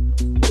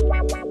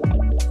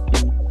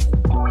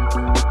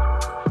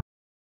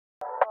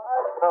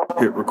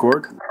 Hit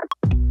record.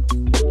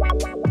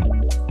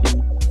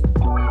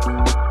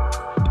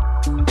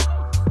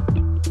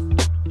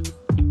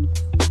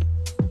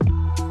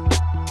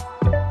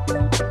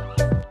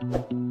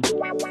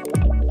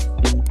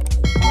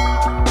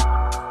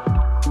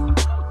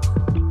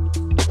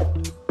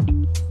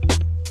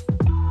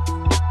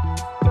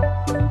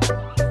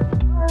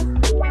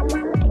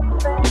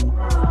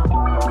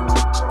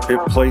 Hit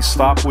play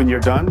stop when you're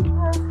done.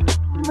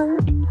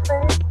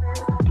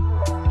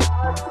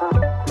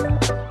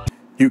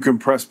 You can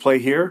press play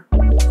here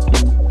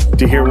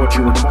to hear what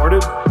you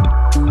recorded.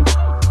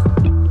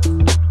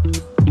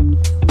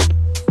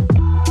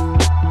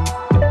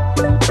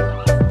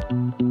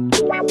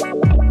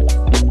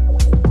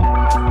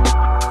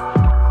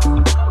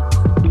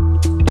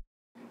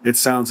 It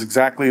sounds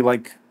exactly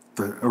like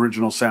the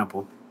original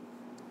sample.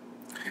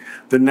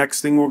 The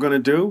next thing we're going to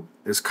do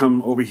is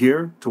come over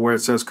here to where it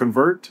says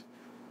convert.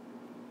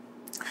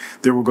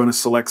 Then we're going to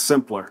select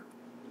simpler.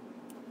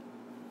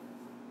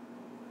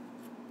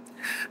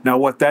 Now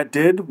what that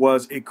did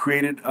was it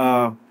created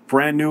a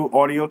brand new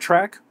audio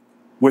track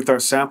with our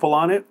sample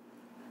on it,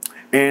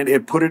 and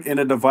it put it in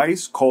a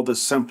device called a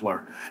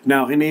simpler.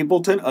 Now in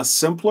Ableton, a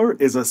simpler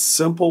is a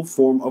simple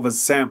form of a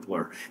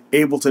sampler.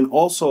 Ableton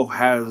also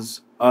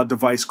has a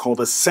device called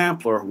a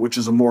sampler, which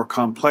is a more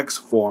complex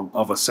form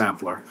of a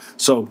sampler.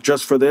 So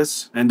just for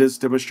this and this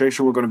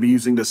demonstration, we're going to be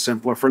using the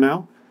simpler for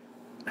now.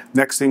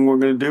 Next thing we're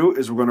going to do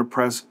is we're going to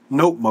press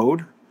note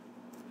mode,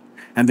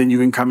 and then you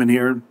can come in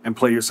here and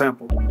play your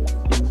sample.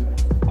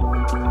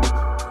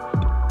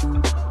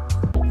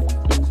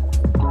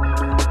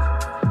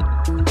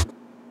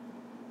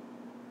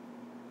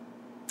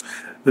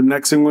 The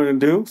next thing we're going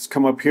to do is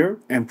come up here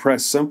and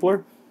press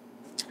simpler,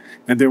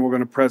 and then we're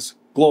going to press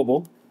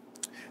global.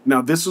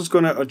 Now this is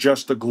going to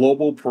adjust the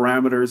global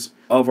parameters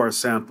of our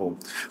sample.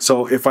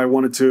 So if I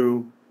wanted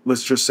to,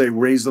 let's just say,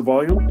 raise the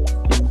volume.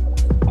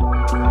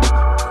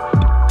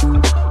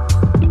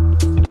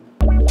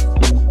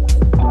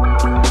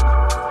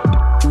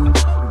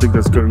 I think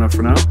that's good enough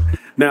for now.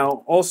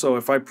 Now also,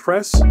 if I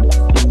press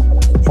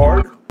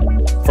hard,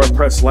 if I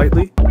press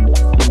lightly,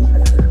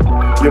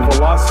 your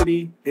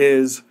velocity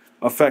is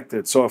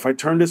affected. So if I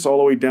turn this all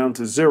the way down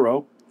to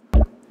 0,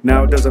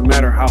 now it doesn't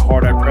matter how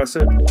hard I press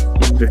it,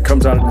 it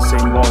comes out at the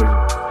same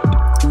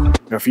volume.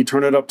 Now if you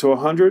turn it up to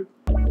 100,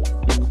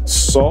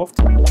 soft,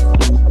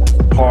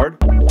 hard.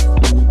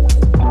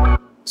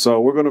 So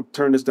we're going to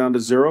turn this down to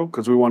 0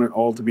 because we want it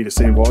all to be the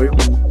same volume.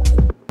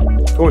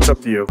 Oh, it's up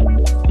to you.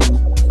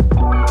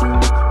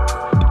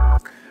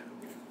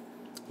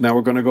 Now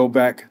we're going to go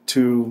back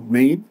to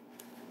main.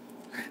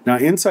 Now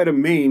inside of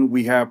main,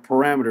 we have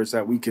parameters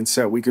that we can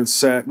set. We can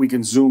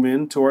zoom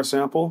in to our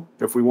sample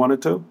if we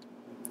wanted to.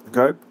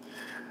 Okay.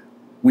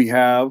 We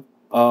have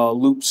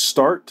loop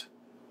start.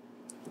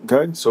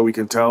 Okay, so we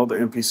can tell the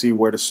MPC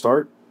where to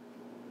start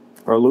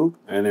our loop,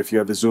 and if you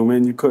have to zoom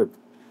in, you could.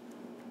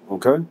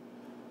 Okay.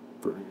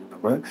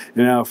 And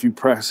now if you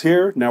press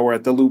here, now we're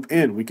at the loop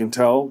end. We can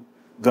tell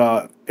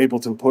the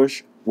Ableton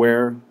Push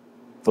where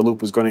the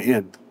loop is going to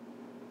end.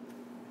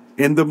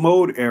 In the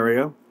mode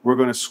area, we're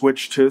going to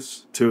switch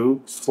this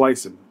to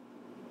slicing.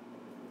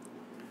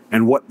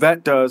 And what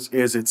that does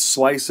is it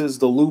slices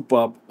the loop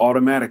up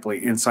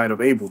automatically inside of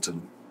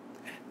Ableton.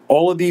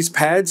 All of these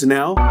pads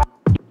now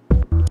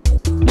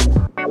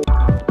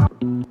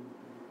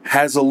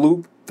has a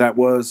loop that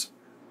was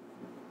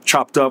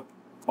chopped up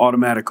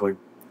automatically.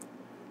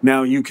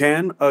 Now you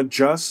can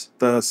adjust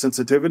the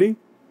sensitivity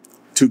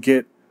to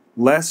get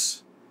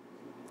less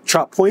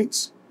chop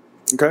points.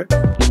 Okay.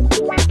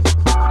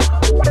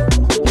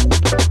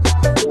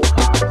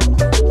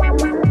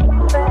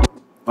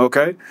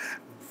 Okay.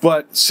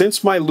 But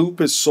since my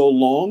loop is so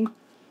long,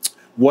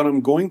 what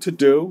I'm going to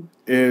do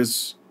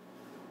is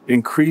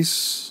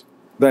increase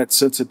that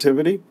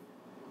sensitivity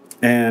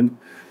and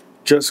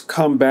just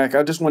come back.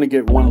 I just want to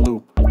get one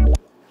loop.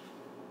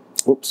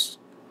 Whoops.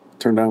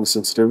 Turn down the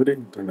sensitivity.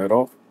 Turn that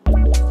off.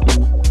 And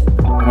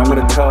I'm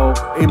going to tell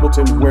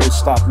Ableton where to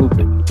stop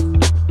looping.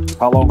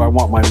 How long I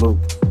want my loop.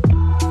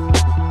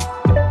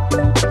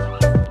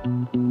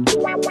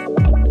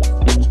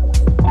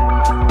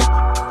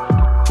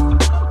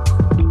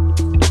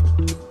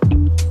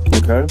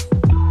 Okay,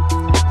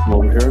 come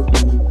over here.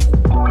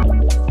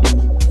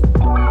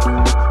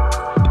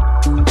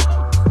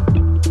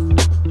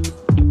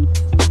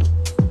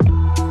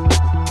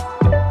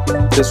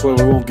 This way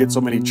we won't get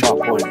so many chop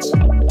points.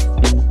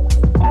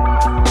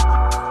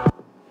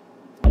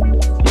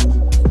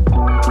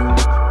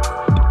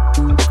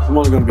 I'm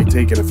only going to be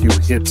taking a few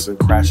hits and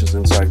crashes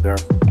inside there.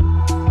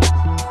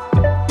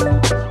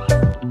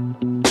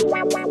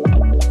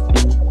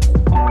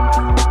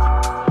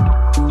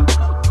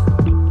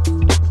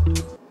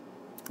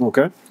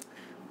 Okay.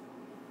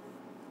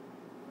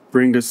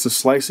 Bring this to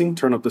slicing,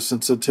 turn up the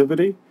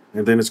sensitivity,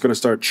 and then it's going to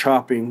start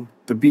chopping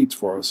the beats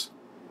for us.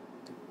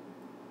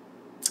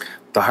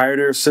 The higher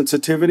your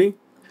sensitivity,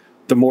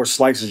 the more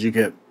slices you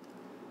get.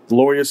 The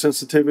lower your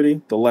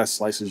sensitivity, the less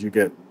slices you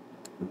get.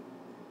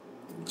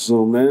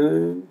 Zoom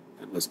in,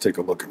 and let's take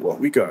a look at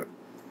what we got.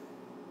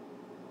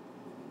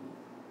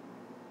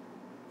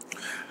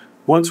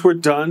 Once we're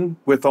done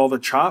with all the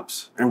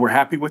chops and we're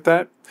happy with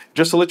that,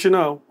 just to let you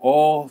know,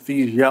 all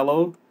these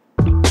yellow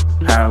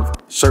have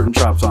certain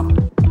chops on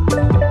them.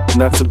 And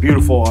that's the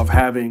beautiful of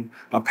having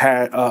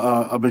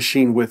a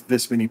machine with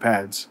this many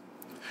pads.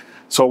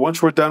 So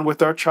once we're done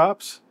with our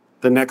chops,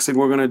 the next thing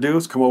we're going to do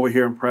is come over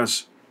here and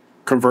press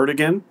convert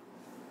again.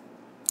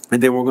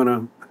 And then we're going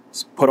to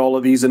put all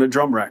of these in a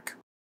drum rack.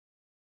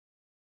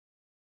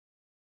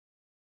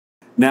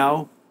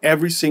 Now,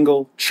 every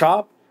single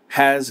chop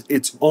has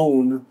its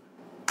own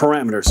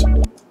parameters.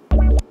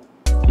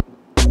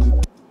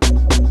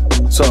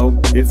 So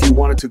if you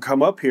wanted to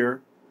come up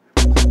here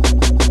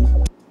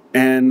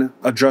and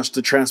adjust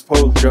the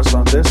transpose just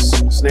on this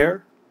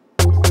snare,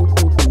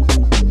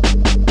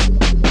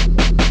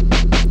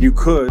 you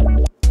could,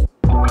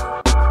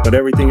 but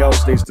everything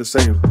else stays the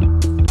same.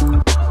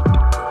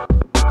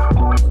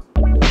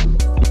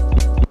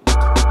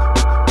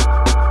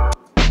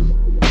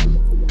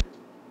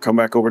 Come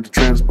back over to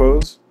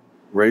transpose,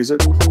 raise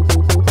it.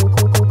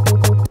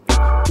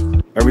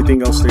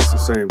 Everything else stays the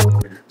same.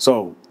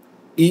 So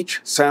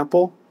each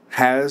sample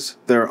has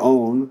their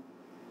own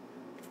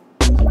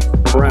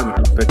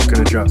parameter that you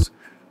can adjust.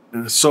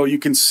 And so you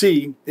can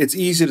see it's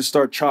easy to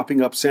start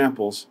chopping up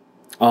samples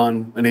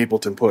on an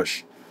Ableton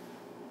Push.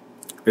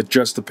 It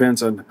just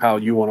depends on how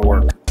you want to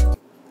work.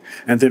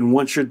 And then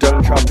once you're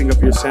done chopping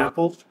up your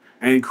samples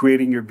and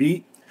creating your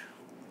beat,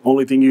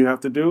 only thing you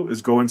have to do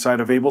is go inside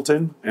of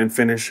Ableton and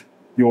finish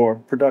your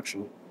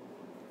production.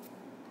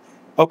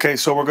 Okay,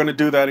 so we're going to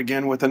do that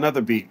again with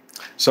another beat.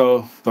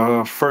 So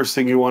the first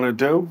thing you want to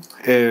do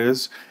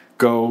is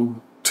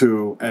go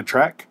to Add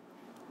Track,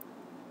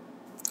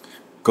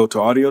 go to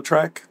Audio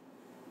Track,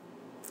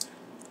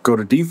 go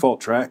to Default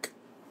Track,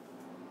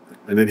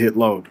 and then hit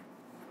Load.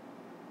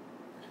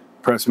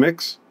 Press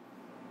Mix,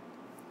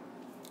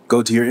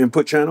 go to your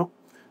input channel,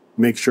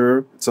 make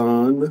sure it's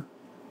on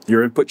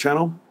your input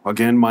channel.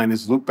 Again, mine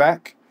is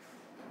Loopback.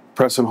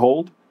 Press and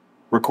hold,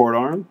 record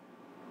arm.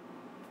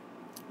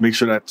 Make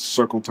sure that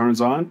circle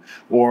turns on,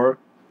 or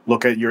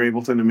look at your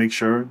Ableton and make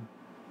sure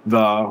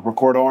the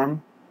record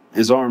arm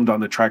is armed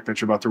on the track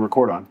that you're about to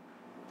record on.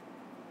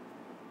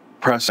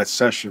 Press that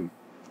session.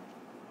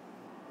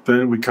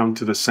 Then we come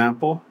to the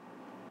sample,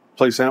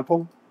 play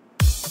sample.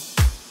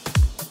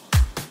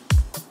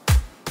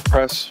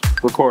 Press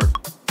record.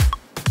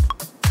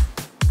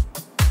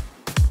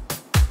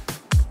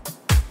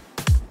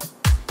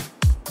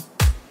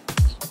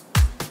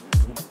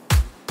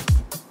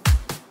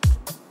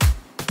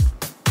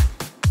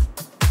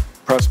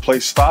 Press play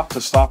stop to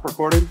stop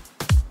recording.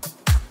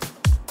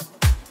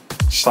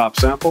 Stop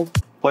sample,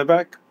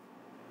 playback.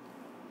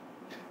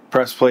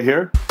 Press play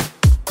here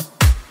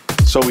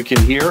so we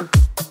can hear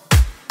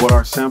what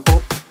our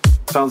sample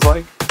sounds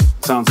like.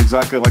 It sounds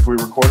exactly like we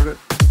recorded it.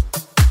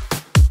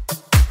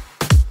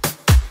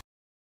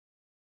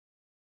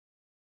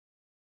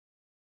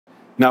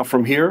 Now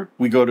from here,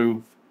 we go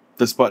to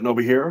this button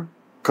over here,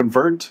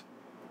 convert,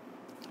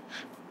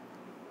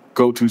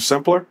 go to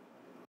simpler.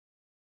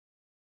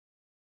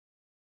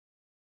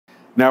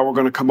 Now we're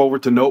going to come over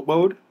to note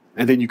mode,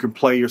 and then you can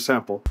play your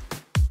sample.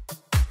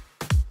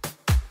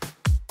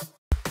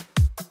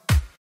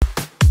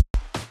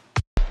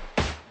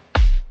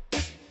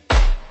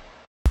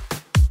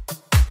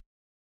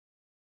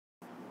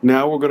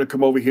 Now we're going to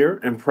come over here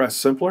and press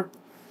simpler.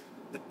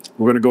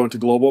 We're going to go into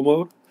global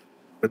mode,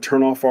 and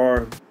turn off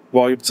our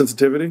volume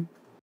sensitivity.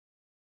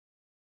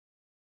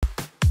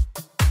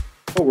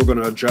 We're going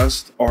to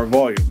adjust our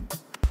volume.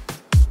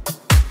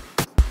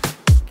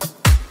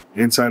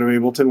 Inside of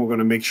Ableton, we're going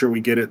to make sure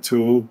we get it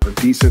to a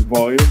decent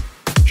volume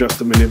just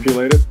to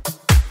manipulate it.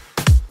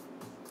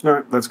 All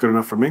right, that's good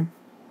enough for me.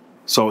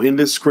 So in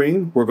this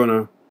screen, we're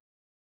going to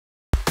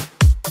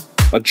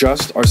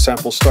adjust our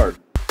sample start.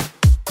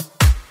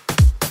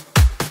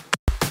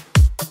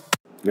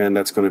 And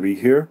that's going to be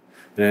here.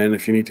 And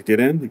if you need to get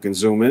in, you can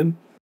zoom in.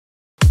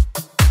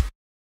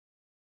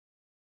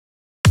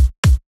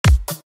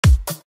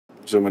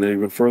 Zoom in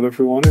even further if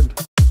we wanted.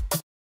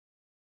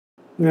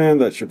 And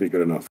that should be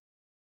good enough.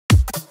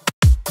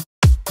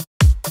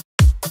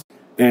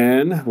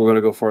 And we're going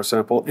to go for our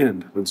sample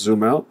end. Let's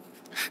zoom out.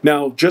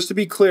 Now, just to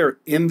be clear,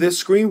 in this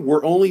screen,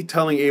 we're only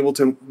telling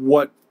Ableton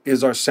what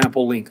is our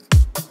sample length.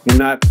 We're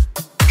not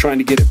trying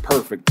to get it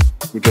perfect.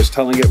 We're just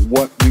telling it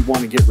what we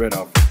want to get rid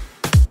of.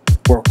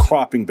 or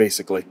cropping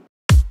basically.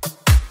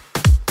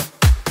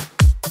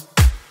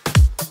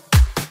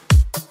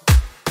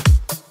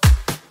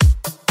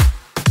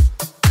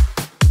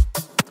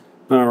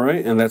 All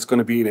right, and that's going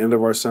to be the end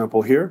of our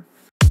sample here.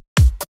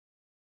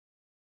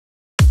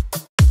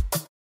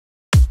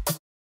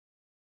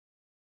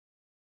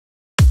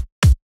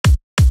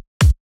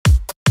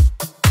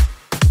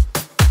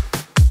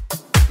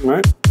 All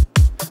right,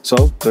 so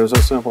there's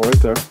our sample right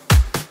there.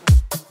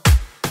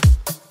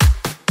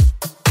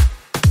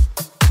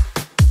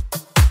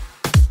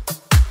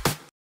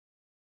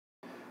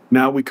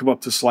 Now we come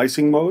up to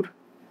slicing mode,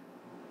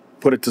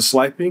 put it to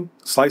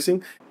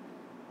slicing,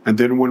 and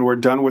then when we're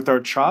done with our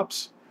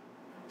chops,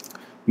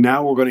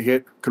 now we're going to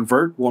hit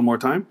convert one more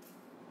time,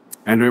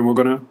 and then we're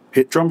going to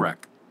hit drum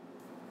rack.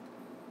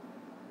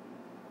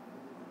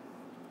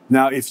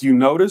 Now, if you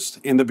noticed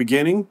in the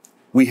beginning,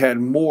 we had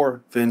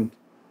more than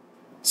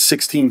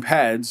 16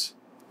 pads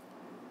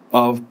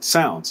of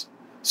sounds.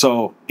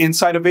 So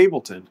inside of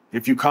Ableton,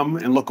 if you come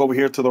and look over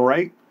here to the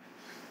right,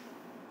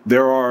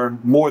 there are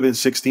more than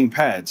 16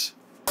 pads.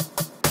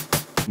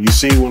 You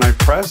see when I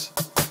press,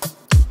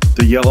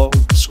 the yellow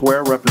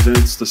square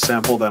represents the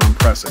sample that I'm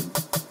pressing.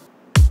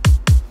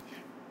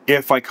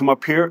 If I come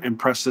up here and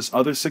press this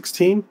other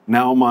 16,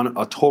 now I'm on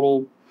a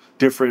total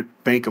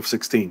different bank of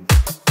 16.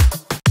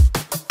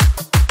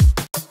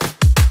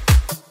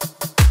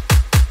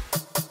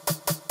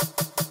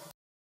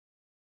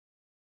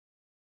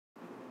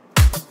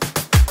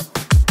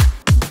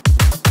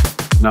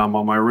 Now I'm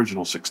on my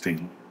original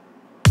 16.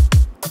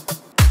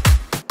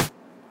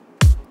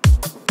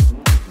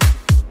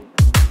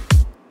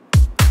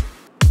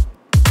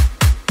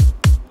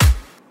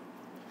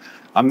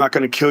 I'm not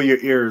going to kill your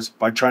ears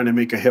by trying to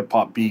make a hip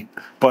hop beat,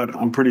 but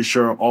I'm pretty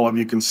sure all of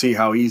you can see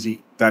how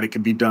easy that it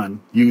can be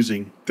done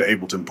using the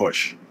Ableton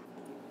Push.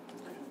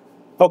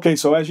 Okay,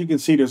 so as you can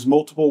see, there's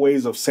multiple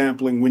ways of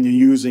sampling when you're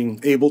using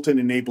Ableton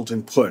and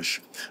Ableton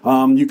Push.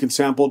 You can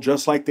sample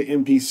just like the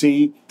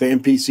MPC. The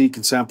MPC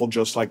can sample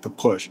just like the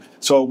Push.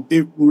 So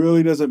it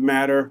really doesn't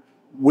matter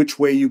which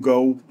way you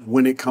go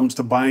when it comes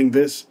to buying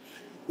this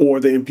or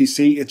the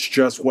MPC. It's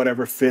just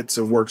whatever fits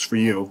and works for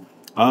you.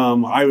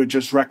 I would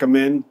just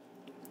recommend,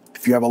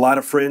 if you have a lot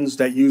of friends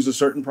that use a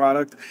certain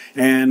product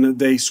and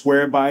they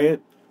swear by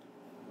it,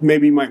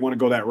 maybe you might want to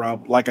go that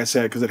route, like I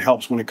said, because it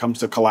helps when it comes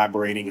to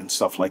collaborating and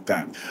stuff like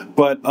that.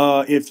 But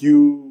if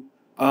you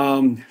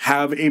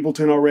have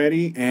Ableton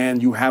already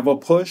and you have a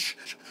Push,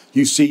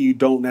 you see you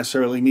don't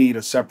necessarily need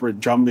a separate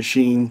drum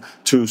machine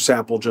to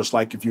sample, just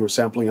like if you were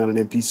sampling on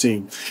an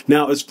MPC.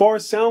 Now, as far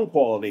as sound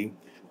quality,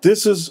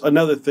 this is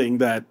another thing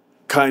that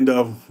kind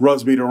of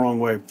rubs me the wrong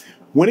way.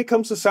 When it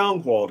comes to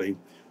sound quality,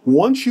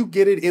 once you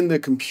get it in the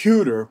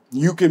computer,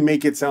 you can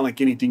make it sound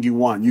like anything you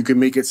want. You can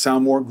make it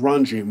sound more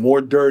grungy, more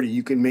dirty.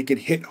 You can make it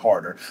hit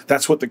harder.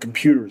 That's what the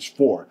computer is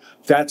for.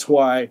 That's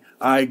why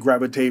I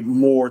gravitate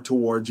more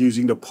towards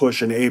using the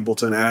Push and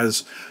Ableton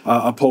as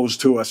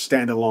opposed to a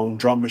standalone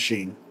drum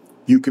machine.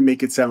 You can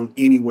make it sound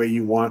any way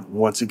you want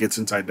once it gets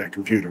inside that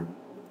computer.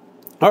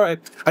 All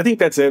right, I think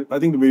that's it. I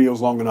think the video is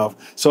long enough.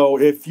 So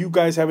if you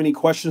guys have any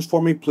questions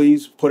for me,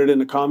 please put it in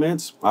the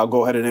comments. I'll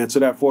go ahead and answer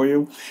that for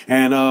you.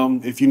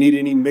 And if you need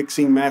any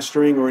mixing,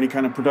 mastering, or any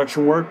kind of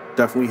production work,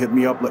 definitely hit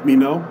me up, let me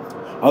know.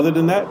 Other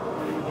than that,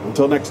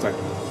 until next time,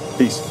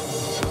 peace.